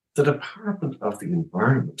Kelly, the Department of the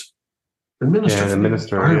Environment, the Minister of the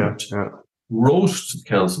Environment, wrote to the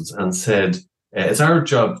councils and said, it's our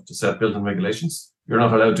job to set building regulations. You're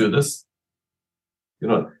not allowed to do this.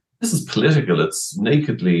 This is political. It's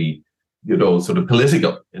nakedly, sort of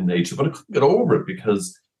political in nature, but I couldn't get over it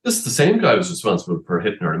because this is the same guy who's responsible for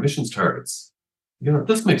hitting our emissions targets.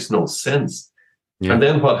 This makes no sense. Yeah. And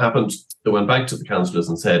then what happened? They went back to the councillors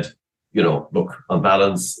and said, look, on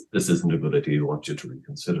balance, this isn't a good idea. We want you to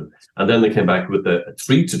reconsider. And then they came back with a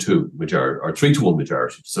 3-2 majority or 3-1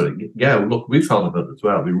 majority. So, look, we've thought about it as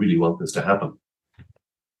well. We really want this to happen.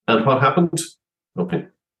 And what happened? Nothing.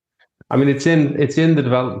 I mean, it's in the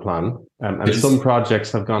development plan, and some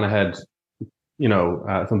projects have gone ahead.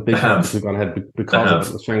 Some big projects have gone ahead because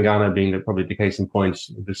of it. Strangana being probably the case in point.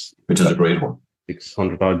 Which is a great one,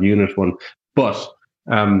 600-odd unit one. But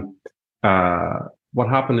what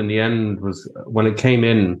happened in the end was when it came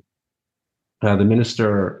in, the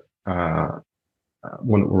minister,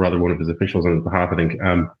 one of his officials on his behalf, I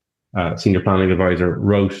think, senior planning advisor,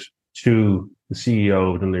 wrote to the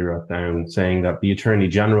CEO of Dunleary Down saying that the Attorney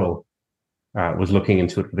General was looking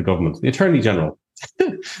into it for the government. The Attorney General.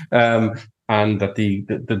 And that the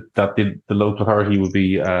local authority would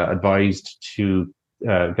be advised to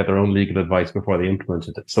get their own legal advice before they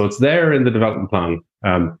implemented it. So it's there in the development plan.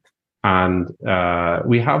 And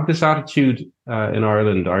we have this attitude in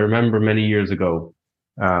Ireland. I remember many years ago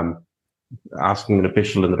asking an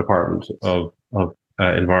official in the Department of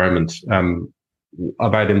Environment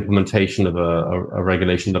about implementation of a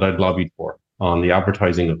regulation that I'd lobbied for on the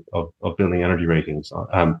advertising of building energy ratings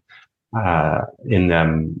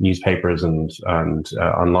in newspapers and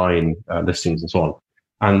online listings and so on.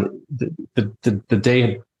 And the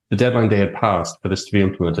day the deadline day had passed for this to be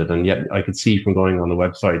implemented, and yet I could see from going on the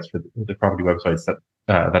websites, for the property websites,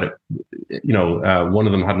 that one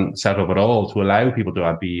of them hadn't set up at all to allow people to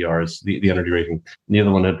add BERs, the energy rating, and the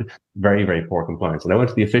other one had very, very poor compliance. And I went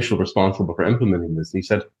to the official responsible for implementing this, and he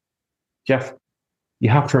said, "Jeff, you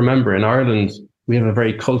have to remember, in Ireland, we have a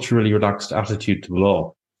very culturally relaxed attitude to the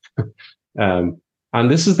law." And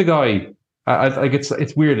this is the guy.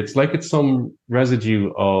 It's weird. It's like it's some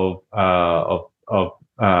residue of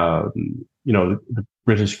the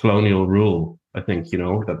British colonial rule. I think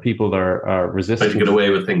that people are resistant to get away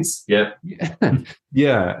with things. Yeah,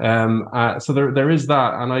 yeah. So there is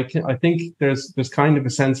that, and I think there's kind of a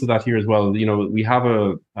sense of that here as well. We have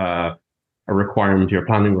a requirement here,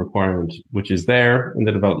 planning requirement, which is there in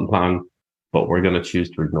the development plan, but we're going to choose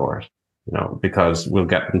to ignore it, because we'll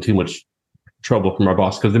get in too much trouble from our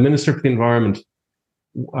boss. Because the Minister for the Environment,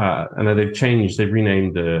 and they've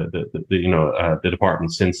renamed the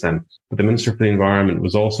department since then. But the Minister for the Environment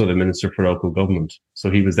was also the Minister for Local Government,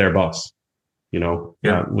 so he was their boss,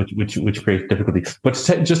 which creates difficulty. But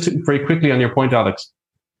very quickly on your point, Alex,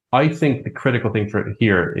 I think the critical thing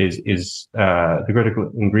here is the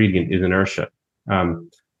critical ingredient is inertia.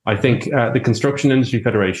 I think the Construction Industry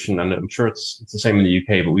Federation, and I'm sure it's the same in the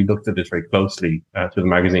UK, but we looked at this very closely through the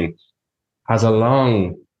magazine, has a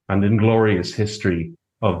long and inglorious history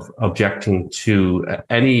of objecting to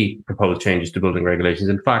any proposed changes to building regulations.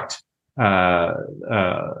 In fact,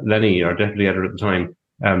 Lenny, our deputy editor at the time,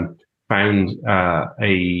 found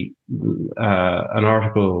an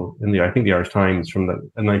article in the Irish Times from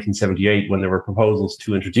 1978 when there were proposals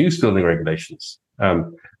to introduce building regulations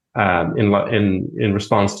in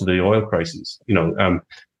response to the oil crisis.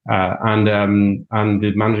 And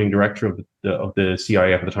the managing director of the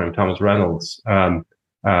CIF at the time, Thomas Reynolds,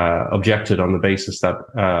 objected on the basis that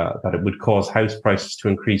it would cause house prices to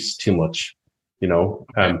increase too much,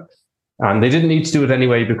 and they didn't need to do it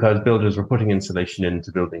anyway because builders were putting insulation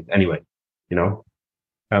into buildings anyway,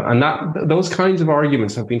 and those kinds of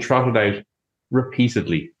arguments have been trotted out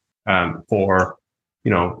repeatedly for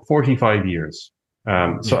 45 years.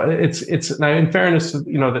 So it's now, in fairness,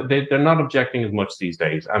 they're not objecting as much these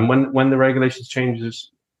days. And when the regulations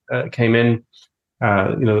changes came in,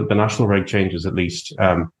 the national reg changes at least,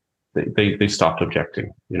 they stopped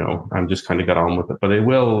objecting, and just kind of got on with it. But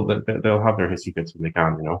they'll have their hissy fits when they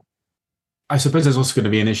can, I suppose there's also going to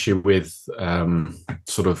be an issue with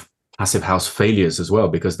sort of passive house failures as well,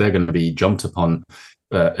 because they're going to be jumped upon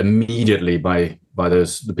immediately by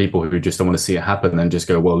the people who just don't want to see it happen and just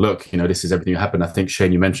go, well, look, this is everything that happened. I think,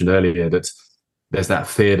 Shane, you mentioned earlier that there's that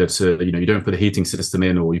fear that you don't put a heating system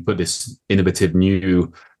in, or you put this innovative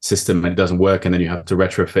new system and it doesn't work, and then you have to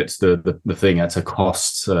retrofit the thing at a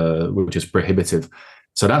cost which is prohibitive.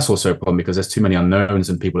 So that's also a problem, because there's too many unknowns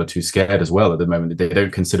and people are too scared as well at the moment. They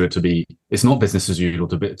don't consider it to be, it's not business as usual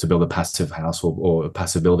to build a passive house or a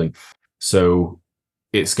passive building. So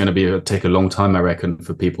it's going to take a long time, I reckon,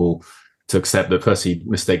 for people to accept that, firstly,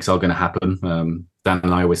 mistakes are going to happen. Dan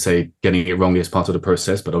and I always say getting it wrong is part of the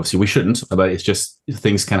process, but obviously we shouldn't. But it's just,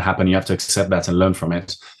 things can happen. You have to accept that and learn from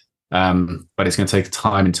it. But it's going to take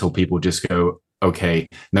time until people just go, okay,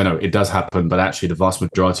 no, it does happen, but actually the vast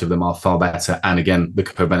majority of them are far better. And again, the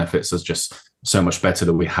co-benefits is just so much better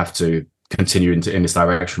that we have to continue in this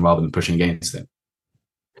direction rather than pushing against it.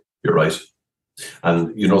 You're right.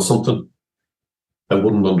 And something, I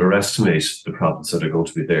wouldn't underestimate the problems that are going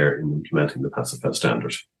to be there in implementing the passive house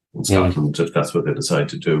standard in Scotland, if that's what they decide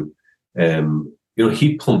to do.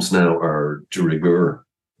 Heat pumps now are de rigueur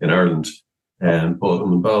in Ireland. But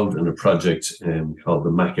I'm involved in a project called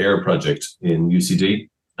the Mac Air project in UCD,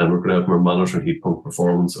 and we're going out and we're monitoring heat pump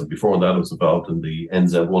performance. And before that, I was involved in the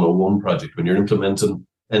NZEB 101 project. When you're implementing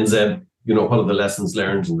NZEB, what are the lessons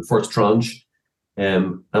learned in the first tranche?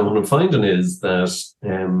 And what I'm finding is that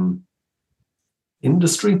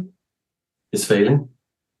industry is failing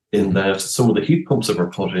in that some of the heat pumps that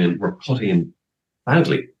were put in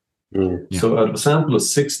badly. Yeah. So out of a sample of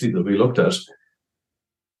 60 that we looked at,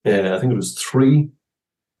 I think it was 3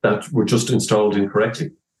 that were just installed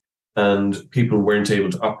incorrectly, and people weren't able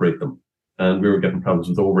to operate them. And we were getting problems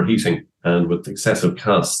with overheating and with excessive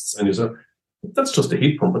costs. And you said, that's just a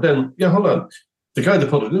heat pump. But then, hold on. The guy that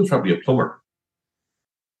put it in was probably a plumber.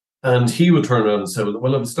 And he would turn around and say,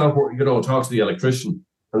 well, if it's not working, talk to the electrician.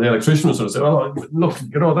 And the electrician would sort of say, oh, look,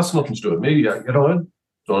 that's nothing to do with me. I don't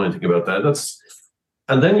know anything about that.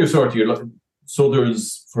 And then you're looking. So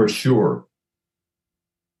there's for sure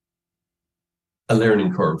a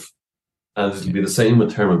learning curve, and it'll be the same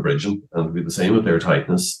with thermal bridging, and it'll be the same with air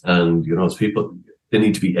tightness. And as people, they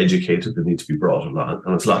need to be educated, they need to be brought along,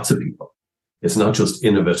 and it's lots of people. It's not just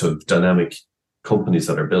innovative, dynamic companies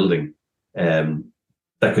that are building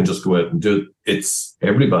that can just go out and do it. It's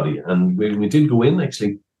everybody. And we did go in,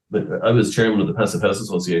 actually. I was chairman of the Passive House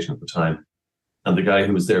Association at the time, and the guy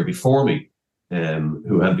who was there before me,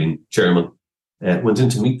 who had been chairman, went in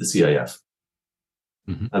to meet the CIF.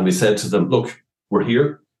 Mm-hmm. And we said to them, look, we're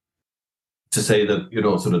here to say that,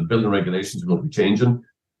 sort of building regulations are going to be changing.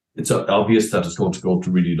 It's obvious that it's going to go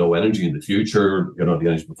to really low energy in the future. The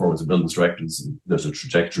Energy Performance of Buildings Directives, there's a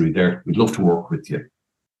trajectory there. We'd love to work with you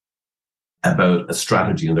about a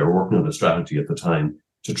strategy, and they were working on a strategy at the time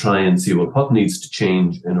to try and see what needs to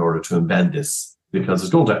change in order to embed this, because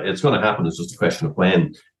it's going to happen. It's just a question of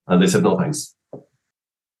when. And they said, no, thanks.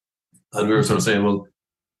 And we were sort of saying, well,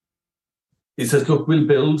 he says, look, we'll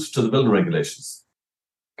build to the building regulations,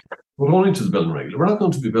 but only to the building regulations. We're not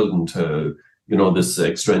going to be building to, this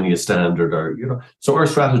extraneous standard or, so our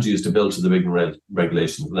strategy is to build to the building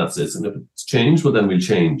regulations, and that's it. And if it's changed, well, then we'll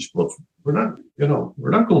change. But we're not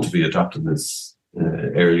going to be adopting this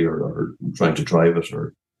earlier or trying to drive it.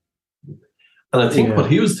 And I think what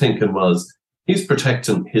he was thinking was he's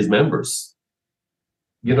protecting his members,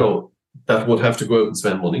 that would have to go out and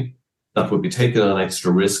spend money, that would be taking on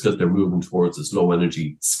extra risk as they're moving towards this low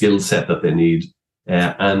energy skill set that they need,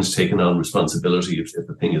 and taking on responsibility if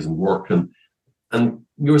the thing isn't working. And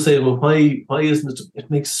you were saying, well, why isn't it?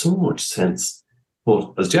 It makes so much sense.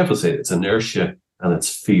 But as Jeff was saying, it's inertia and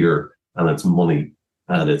it's fear and it's money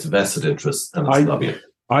and it's vested interest and it's lobbying.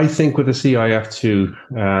 I think with the CIF too,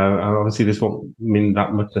 obviously this won't mean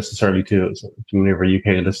that much necessarily to many of our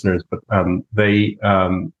UK listeners, but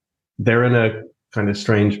they're in a kind of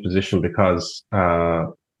strange position because a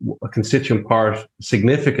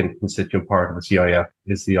significant constituent part of the CIF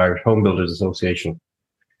is the Irish Home Builders Association,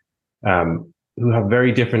 who have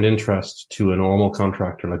very different interests to a normal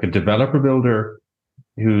contractor, like a developer builder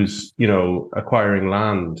who's, acquiring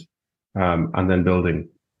land and then building,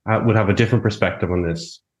 would have a different perspective on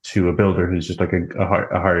this to a builder who's just like a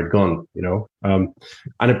hired gun, and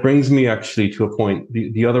it brings me actually to a point,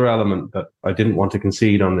 the other element that I didn't want to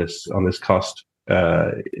concede on this cost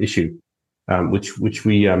issue, which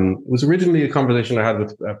we was originally a conversation I had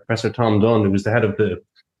with Professor Tom Dunn, who was the head of the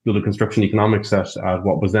School of Construction Economics at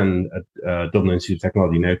what was then Dublin Institute of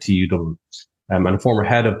Technology, now TU Dublin, and a former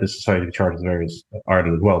head of the Society of Chartered Surveyors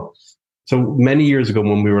Ireland as well. So many years ago,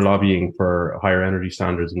 when we were lobbying for higher energy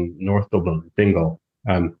standards in North Dublin, Dingle,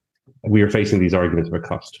 we were facing these arguments about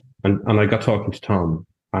cost. And I got talking to Tom,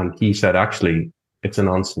 and he said, actually, it's a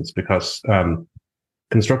nonsense because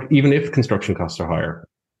even if construction costs are higher,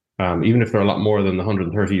 even if they're a lot more than the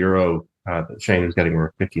 €130 that Shane is getting,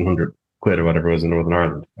 or 1,500 quid or whatever it was in Northern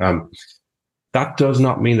Ireland, that does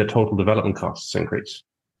not mean that total development costs increase.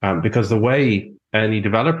 Because the way any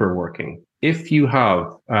developer working, if you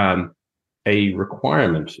have a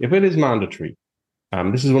requirement, if it is mandatory,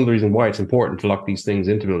 this is one of the reasons why it's important to lock these things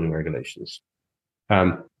into building regulations,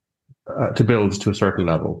 to build to a certain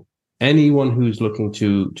level. Anyone who's looking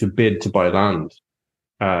to bid to buy land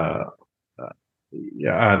and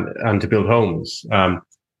to build homes,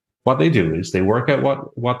 what they do is they work out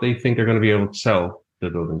what they think they're going to be able to sell the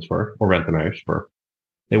buildings for or rent them out for.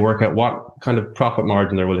 They work out what kind of profit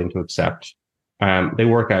margin they're willing to accept. They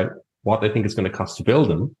work out what they think it's going to cost to build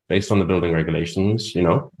them based on the building regulations,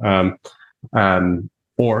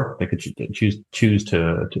 or they could choose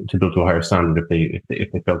to build to a higher standard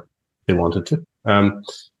if they felt they wanted to.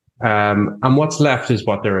 And what's left is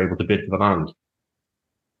what they're able to bid for the land.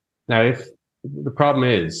 Now, if the problem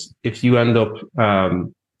is, if you end up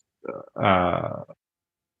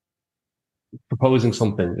proposing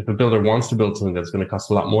something, if a builder wants to build something that's going to cost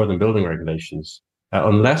a lot more than building regulations,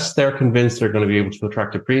 unless they're convinced they're going to be able to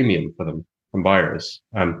attract a premium for them from buyers,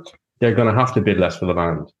 they're going to have to bid less for the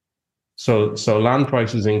land. So land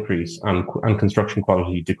prices increase and construction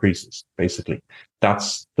quality decreases. Basically,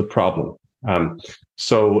 that's the problem.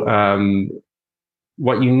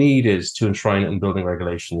 What you need is to enshrine it in building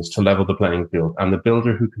regulations to level the playing field, and the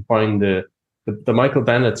builder who can find the Michael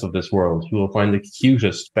Bennett's of this world, who will find the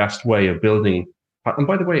cutest, best way of building. And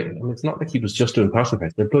by the way, it's not like he was just doing passive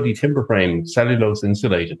house. They're bloody timber frame, cellulose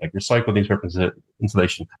insulated, like recycled newspaper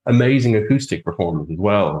insulation. Amazing acoustic performance as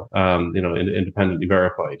well, independently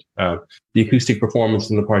verified. The acoustic performance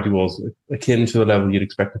in the party walls akin to the level you'd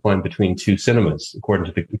expect to find between two cinemas, according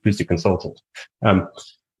to the acoustic consultant.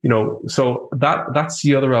 So that's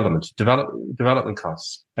the other element, development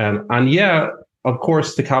costs. And yeah, of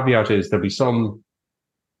course, the caveat is there'll be some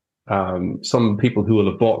people who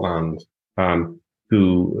will have bought land,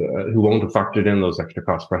 who won't have factored in those extra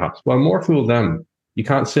costs, perhaps. Well, more fool them. You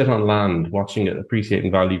can't sit on land watching it appreciate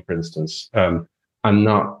in value, for instance, and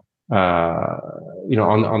not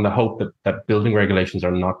on the hope that building regulations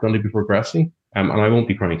are not going to be progressing. And I won't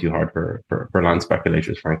be crying too hard for land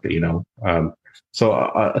speculators, frankly, So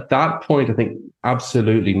at that point, I think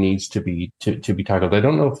absolutely needs to be tackled. I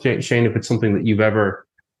don't know if Shane, if it's something that you've ever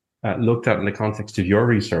looked at in the context of your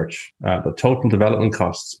research, but total development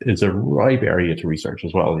costs is a ripe area to research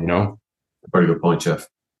as well. Very good point, Jeff.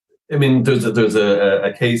 I mean, there's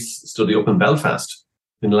a case study up in Belfast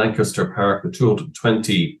in Lancaster Park with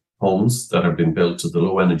 220 homes that have been built to the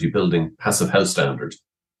low energy building passive house standard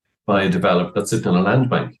by a developer that's sitting on a land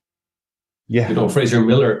bank. Yeah. Fraser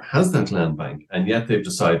Miller has that land bank, and yet they've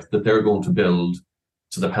decided that they're going to build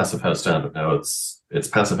to the passive house standard. Now it's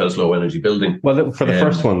passive house, low energy building. Well, for the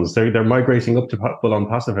first ones, they're migrating up to full on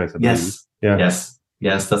passive house. Yes. Yeah.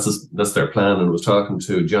 Yes. That's their plan. And I was talking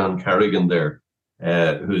to John Carrigan there,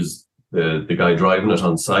 who's the guy driving it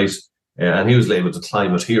on site, and he was labelled a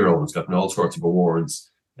climate hero and has gotten all sorts of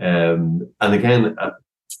awards. And again,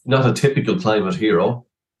 not a typical climate hero.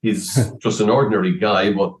 He's just an ordinary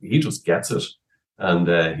guy, but he just gets it,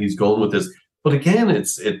 and he's going with this. But again,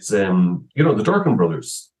 it's the Durkin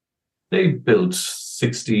brothers. They built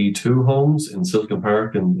 62 homes in Silken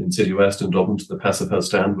Park in City West in Dublin to the passive house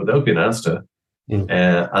stand without being asked to.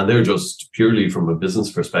 And they're just purely from a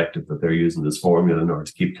business perspective that they're using this formula in order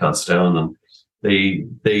to keep costs down. And they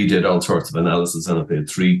did all sorts of analysis, and they had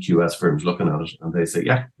 3 QS firms looking at it, and they say,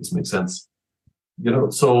 yeah, this makes sense.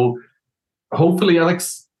 So hopefully,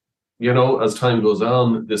 Alex, as time goes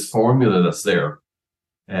on, this formula that's there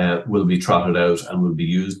will be trotted out and will be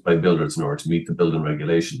used by builders in order to meet the building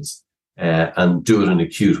regulations and do it in a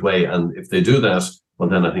cute way. And if they do that, well,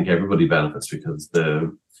 then I think everybody benefits, because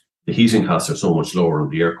the heating costs are so much lower and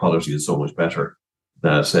the air quality is so much better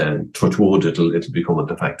that touch wood, it'll become a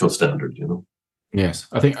de facto standard. Yes,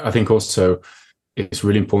 I think also it's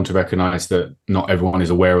really important to recognize that not everyone is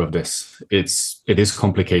aware of this. It is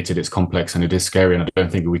complicated, it's complex, and it is scary. And I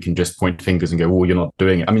don't think we can just point fingers and go, "Oh, you're not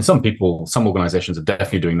doing it." I mean, some organizations are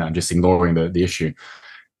definitely doing that and just ignoring the issue.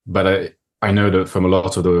 But I know that from a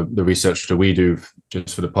lot of the research that we do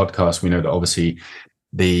just for the podcast, we know that obviously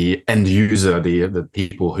the end user, the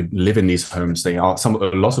people who live in these homes, a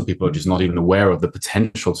lot of people are just not even aware of the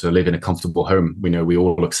potential to live in a comfortable home. We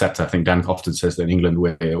all accept, I think Dan often says that in England or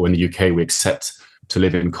in the UK, we accept to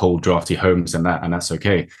live in cold, drafty homes, and that's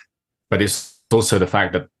okay. But it's also the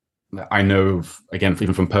fact that I know, again,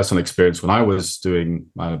 even from personal experience, when I was doing,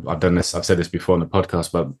 I've done this, I've said this before on the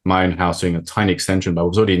podcast, but my own house doing a tiny extension, but I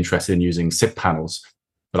was already interested in using SIP panels,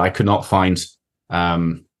 but I could not find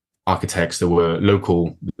architects that were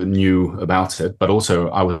local that knew about it. But also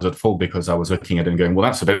I was at fault because I was looking at it and going, well,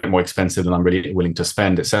 that's a bit more expensive than I'm really willing to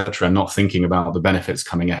spend, etc., and not thinking about the benefits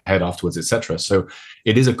coming ahead afterwards, etc. So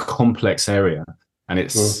it is a complex area, and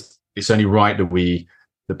it's only right that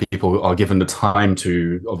the people are given the time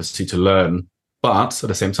to learn. But at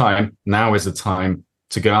the same time, now is the time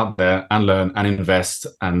to go out there and learn and invest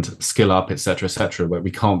and skill up, etc., etc. But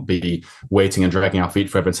we can't be waiting and dragging our feet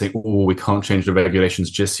forever and saying, "Oh, we can't change the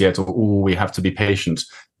regulations just yet," or "Oh, we have to be patient."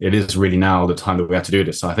 It is really now the time that we have to do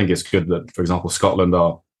this. So I think it's good that, for example, Scotland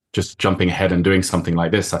are just jumping ahead and doing something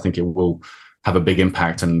like this. I think it will have a big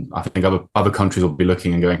impact, and I think other countries will be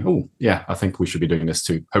looking and going, "Oh, yeah, I think we should be doing this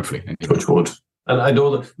too." Hopefully, touch wood. And I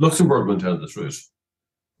know that Luxembourg went down this route.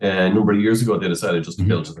 A number of years ago, they decided just to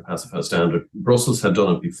build to the passive house standard. Brussels had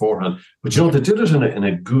done it beforehand, but they did it in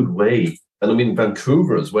a good way. And I mean,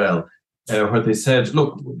 Vancouver as well, where they said,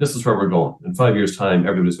 look, this is where we're going. In 5 years' time,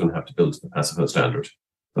 everybody's going to have to build to the passive house standard.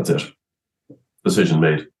 That's it. Decision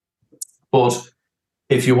made. But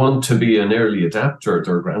if you want to be an early adapter,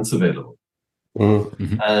 there are grants available.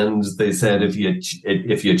 Mm-hmm. And they said if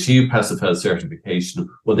you achieve passive house certification,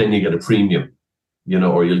 well, then you get a premium.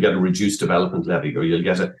 Or you'll get a reduced development levy, or you'll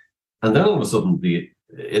get it. And then all of a sudden, the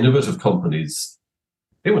innovative companies,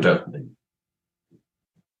 they went out and they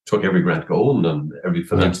took every grant going and every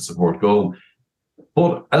financial support going.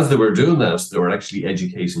 But as they were doing that, they were actually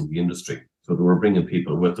educating the industry. So they were bringing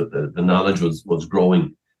people with it. The knowledge was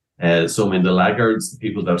growing. So I mean, the laggards, the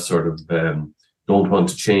people that sort of don't want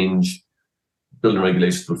to change, building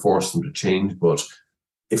regulations will force them to change, but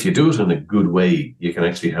if you do it in a good way, you can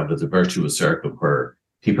actually have it as a virtuous circle where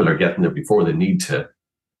people are getting there before they need to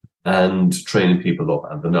and training people up,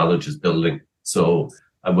 and the knowledge is building. So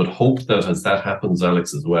I would hope that as that happens,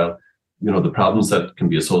 Alex, as well, the problems that can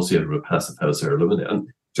be associated with passive house are eliminated. And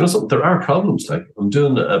something? There are problems. Like I'm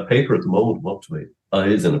doing a paper at the moment,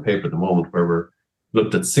 in a paper at the moment where we're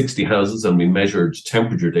looked at 60 houses and we measured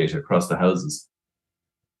temperature data across the houses.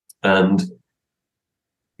 And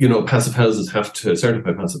certified passive houses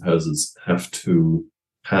have to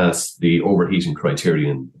pass the overheating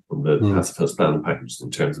criterion from the passive house planning package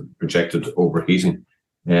in terms of projected overheating,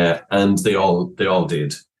 and they all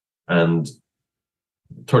did, and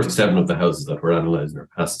 37 of the houses that were analysed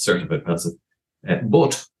are certified passive.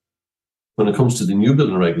 But when it comes to the new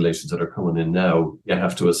building regulations that are coming in now, you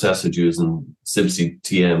have to assess it using CIBSE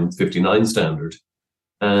TM 59 standard,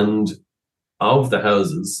 and of the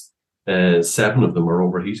houses, 7 of them are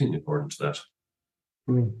overheating according to that.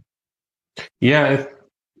 Yeah,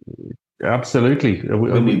 absolutely.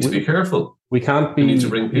 We need to be careful. We can't be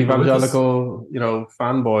evangelical,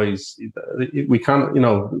 fanboys. We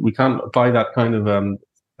can't apply that kind of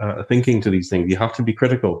thinking to these things. You have to be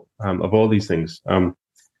critical of all these things. About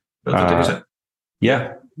the data.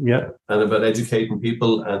 Yeah. And about educating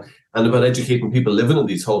people and about educating people living in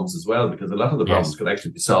these homes as well, because a lot of the problems could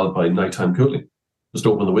actually be solved by nighttime cooling. Just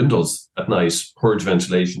open the windows at night, purge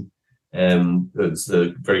ventilation. There's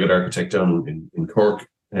a very good architect down in Cork,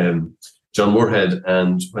 John Moorhead,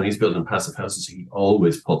 and when he's building passive houses, he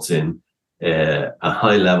always puts in a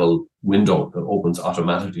high level window that opens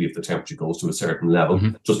automatically if the temperature goes to a certain level,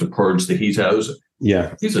 just to purge the heat out.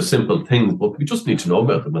 Yeah, these are simple things, but we just need to know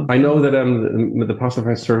about them. I know that the passive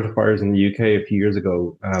house certifiers in the UK a few years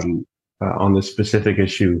ago on this specific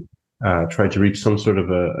issue tried to reach some sort of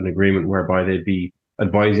an agreement whereby they'd be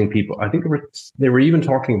advising people. I think they were even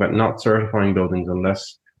talking about not certifying buildings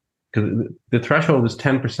unless, because the threshold is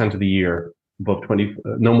 10% of the year above 20,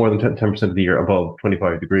 no more than 10% of the year above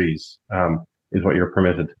 25 degrees is what you're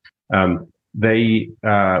permitted. They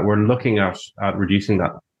were looking at reducing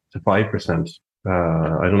that to 5%.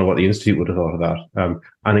 I don't know what the Institute would have thought of that,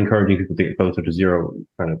 and encouraging people to get closer to 0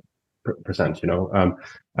 kind of percent.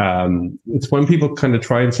 It's when people kind of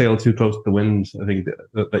try and sail too close to the wind, I think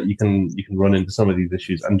that you can run into some of these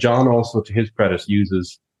issues. And John also, to his credit,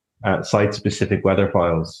 uses site-specific weather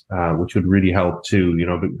files, which would really help too.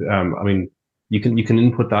 I mean, you can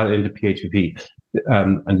input that into PHP,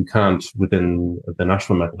 and you can't within the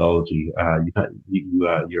national methodology.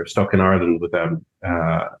 You're stuck in Ireland with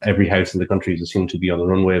every house in the country is assumed to be on the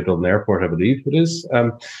runway of Dublin Airport, I believe it is.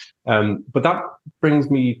 But that brings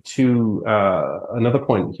me to another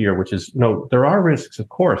point here, which is, there are risks, of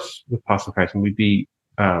course, with passive housing. We'd be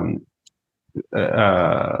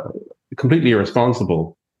completely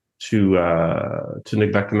irresponsible to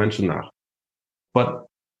neglect to mention that. But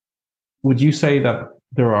would you say that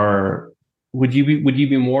would you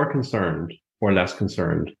be more concerned or less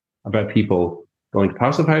concerned about people going to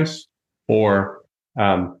passive house or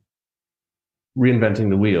reinventing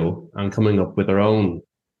the wheel and coming up with their own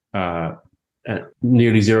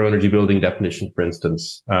nearly zero energy building definition, for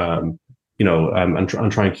instance, and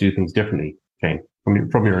trying to do things differently, Shane,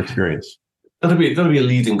 from your experience? That'll be a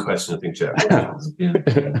leading question, I think, Jeff.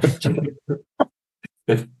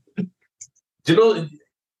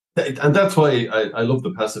 And that's why I love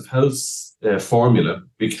the passive house formula,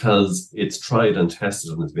 because it's tried and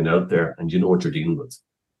tested and has been out there, and you know what you're dealing with,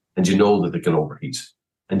 and you know that they can overheat,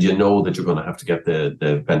 and you know that you're going to have to get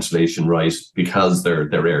the ventilation right because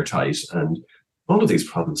they're airtight, and all of these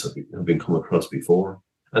problems have been come across before.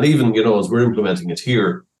 And even as we're implementing it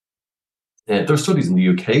here, there are studies in the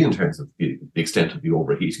UK in terms of the extent of the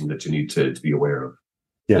overheating that you need to be aware of.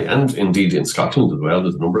 Yeah. And indeed in Scotland as well,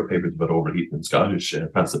 there's a number of papers about overheating in Scottish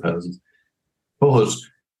passive houses. But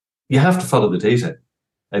you have to follow the data,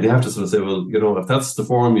 and you have to sort of say, well, if that's the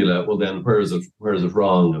formula, well then where is it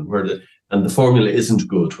wrong, and the formula isn't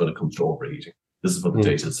good when it comes to overheating. This is what the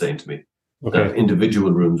data is saying to me. Okay. That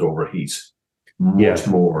individual rooms overheat much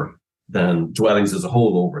more than dwellings as a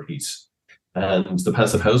whole overheat. And the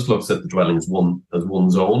passive house looks at the dwelling as one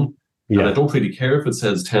zone. Yeah. And I don't really care if it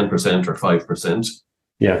says 10% or 5%.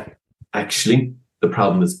 Yeah. Actually, the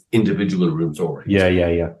problem is individual rooms overheating.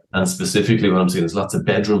 Yeah. And specifically what I'm saying is lots of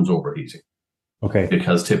bedrooms overheating. Okay.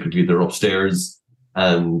 Because typically they're upstairs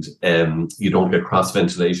and you don't get cross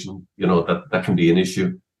ventilation. That can be an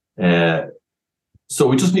issue. So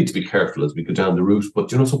we just need to be careful as we go down the route. But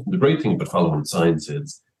the great thing about following science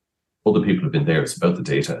is other people have been there. It's about the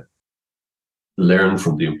data. Learn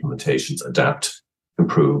from the implementations, adapt,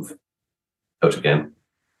 improve, out again.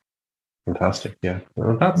 Fantastic. Yeah,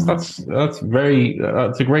 well, that's very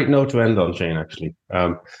it's a great note to end on, Shane. Actually,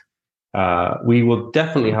 we will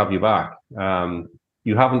definitely have you back.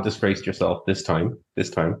 You haven't disgraced yourself this time.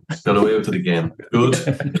 Got away with it again. Good.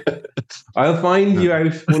 I'll find you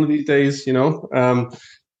out one of these days. No,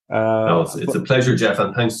 it's a pleasure, Jeff,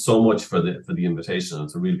 and thanks so much for the invitation.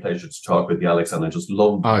 It's a real pleasure to talk with you, Alex, and I just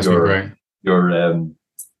love your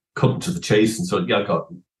cutting to the chase. And so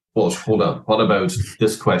but hold on, what about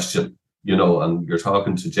this question? And you're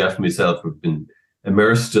talking to Jeff and myself, who've been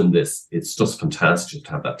immersed in this, it's just fantastic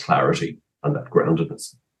to have that clarity and that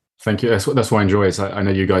groundedness. Thank you. That's what I enjoy. Is I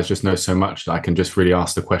know you guys just know so much that I can just really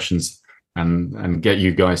ask the questions and get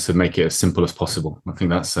you guys to make it as simple as possible. I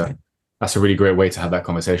think that's a really great way to have that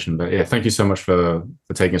conversation. But yeah, thank you so much for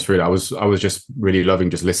taking us through that. I was just really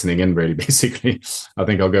loving just listening in, really, basically. I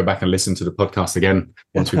think I'll go back and listen to the podcast again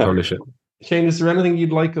once we publish it. Shane, is there anything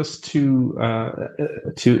you'd like us to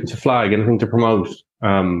flag? Anything to promote?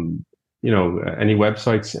 Any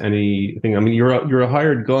websites? Anything? I mean, you're a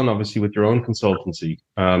hired gun, obviously, with your own consultancy,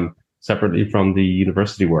 separately from the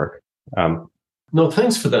university work. No,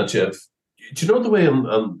 thanks for that, Jeff. Do you know the way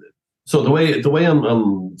I'm sort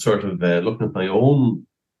of looking at my own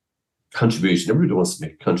contribution? Everybody wants to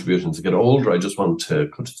make a contribution. As I get older, I just want to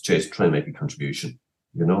cut to the chase and try and make a contribution.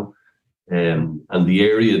 And the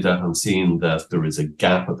area that I'm seeing that there is a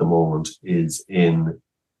gap at the moment is in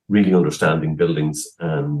really understanding buildings.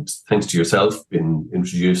 And thanks to yourself, being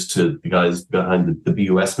introduced to the guys behind the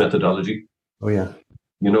BUS methodology. Oh, yeah.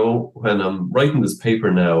 When I'm writing this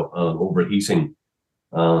paper now on overheating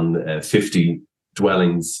on 50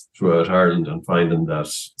 dwellings throughout Ireland and finding that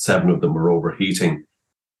 7 of them were overheating,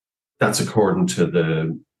 that's according to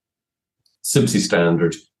the CIBSE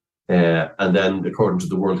standard. And then according to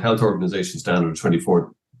the World Health Organization standard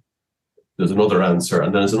 24, there's another answer.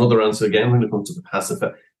 And then there's another answer again when it comes to the passive.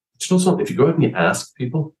 But you know something? If you go out and you ask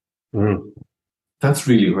people, that's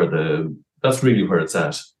really where it's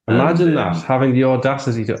at. Imagine that, having the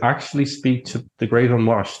audacity to actually speak to the great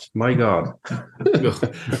unwashed. My God.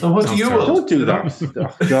 What do you want? Don't do that.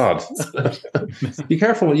 Oh, God. Be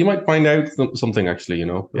careful. You might find out something, actually,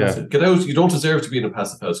 Yeah. Get out. You don't deserve to be in a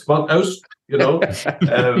passive house. Come on, out.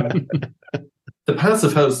 The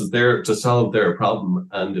passive house is there to solve their problem.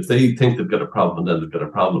 And if they think they've got a problem, then they've got a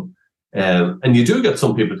problem. And you do get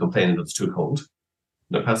some people complaining that it's too cold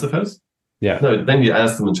in a passive house. Yeah. No, then you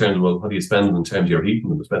ask them in terms of, well, what do you spend in terms of your heating?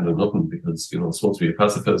 And they're spending nothing because, it's supposed to be a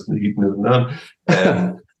passive house and the heating isn't on.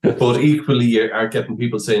 But equally, you are getting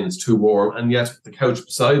people saying it's too warm. And yet, the couch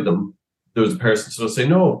beside them, there was a person sort of saying,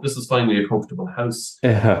 no, this is finally a comfortable house.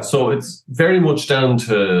 So it's very much down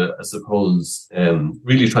to, I suppose,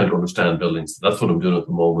 really trying to understand buildings. That's what I'm doing at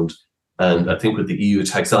the moment. And I think with the EU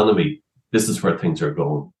taxonomy, this is where things are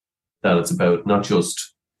going. That it's about not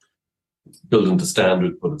just building to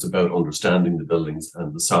standard, but it's about understanding the buildings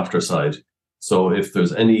and the softer side. So if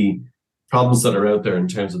there's any problems that are out there in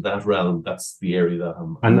terms of that realm, that's the area that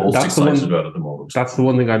I'm most excited about at the moment. That's the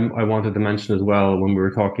one thing I wanted to mention as well when we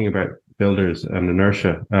were talking about builders and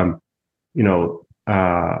inertia.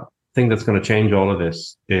 Thing that's going to change all of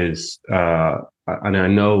this is, and I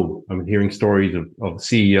know I'm hearing stories of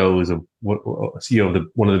CEOs of CEO of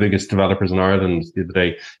one of the biggest developers in Ireland the other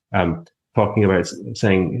day, talking about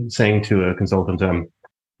saying to a consultant,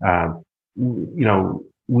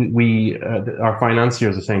 we our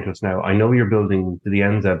financiers are saying to us now, I know you're building to the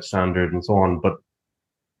NZEB standard and so on, but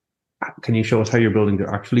can you show us how your buildings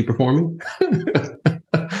are actually performing?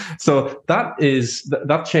 So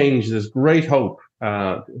that change, there's great hope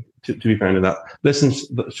to be found in that. Listen,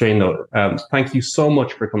 Shane, though, thank you so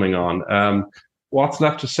much for coming on. What's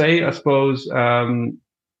left to say, I suppose,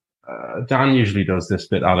 Dan usually does this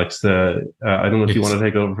bit, Alex. I don't know if you want to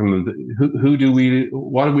take over from him.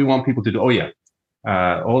 What do we want people to do? Oh, yeah.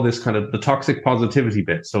 All this kind of the toxic positivity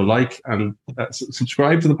bit. So and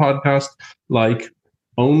subscribe to the podcast,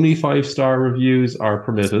 only 5-star reviews are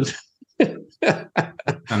permitted.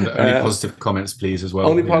 And only positive comments, please, as well.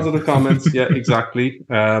 Only positive comments. Yeah, exactly.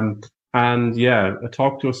 And yeah,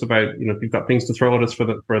 talk to us about, if you've got things to throw at us for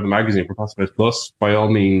the magazine, for Passive House Plus, by all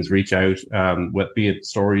means, reach out, be it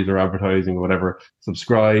stories or advertising or whatever.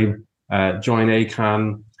 Subscribe, join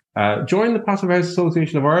ACAN, join the Passive House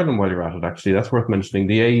Association of Ireland while you're at it, actually. That's worth mentioning.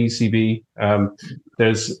 The AECB,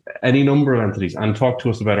 there's any number of entities, and talk to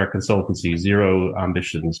us about our consultancy, Zero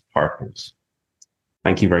Ambitions Partners.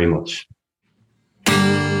 Thank you very much.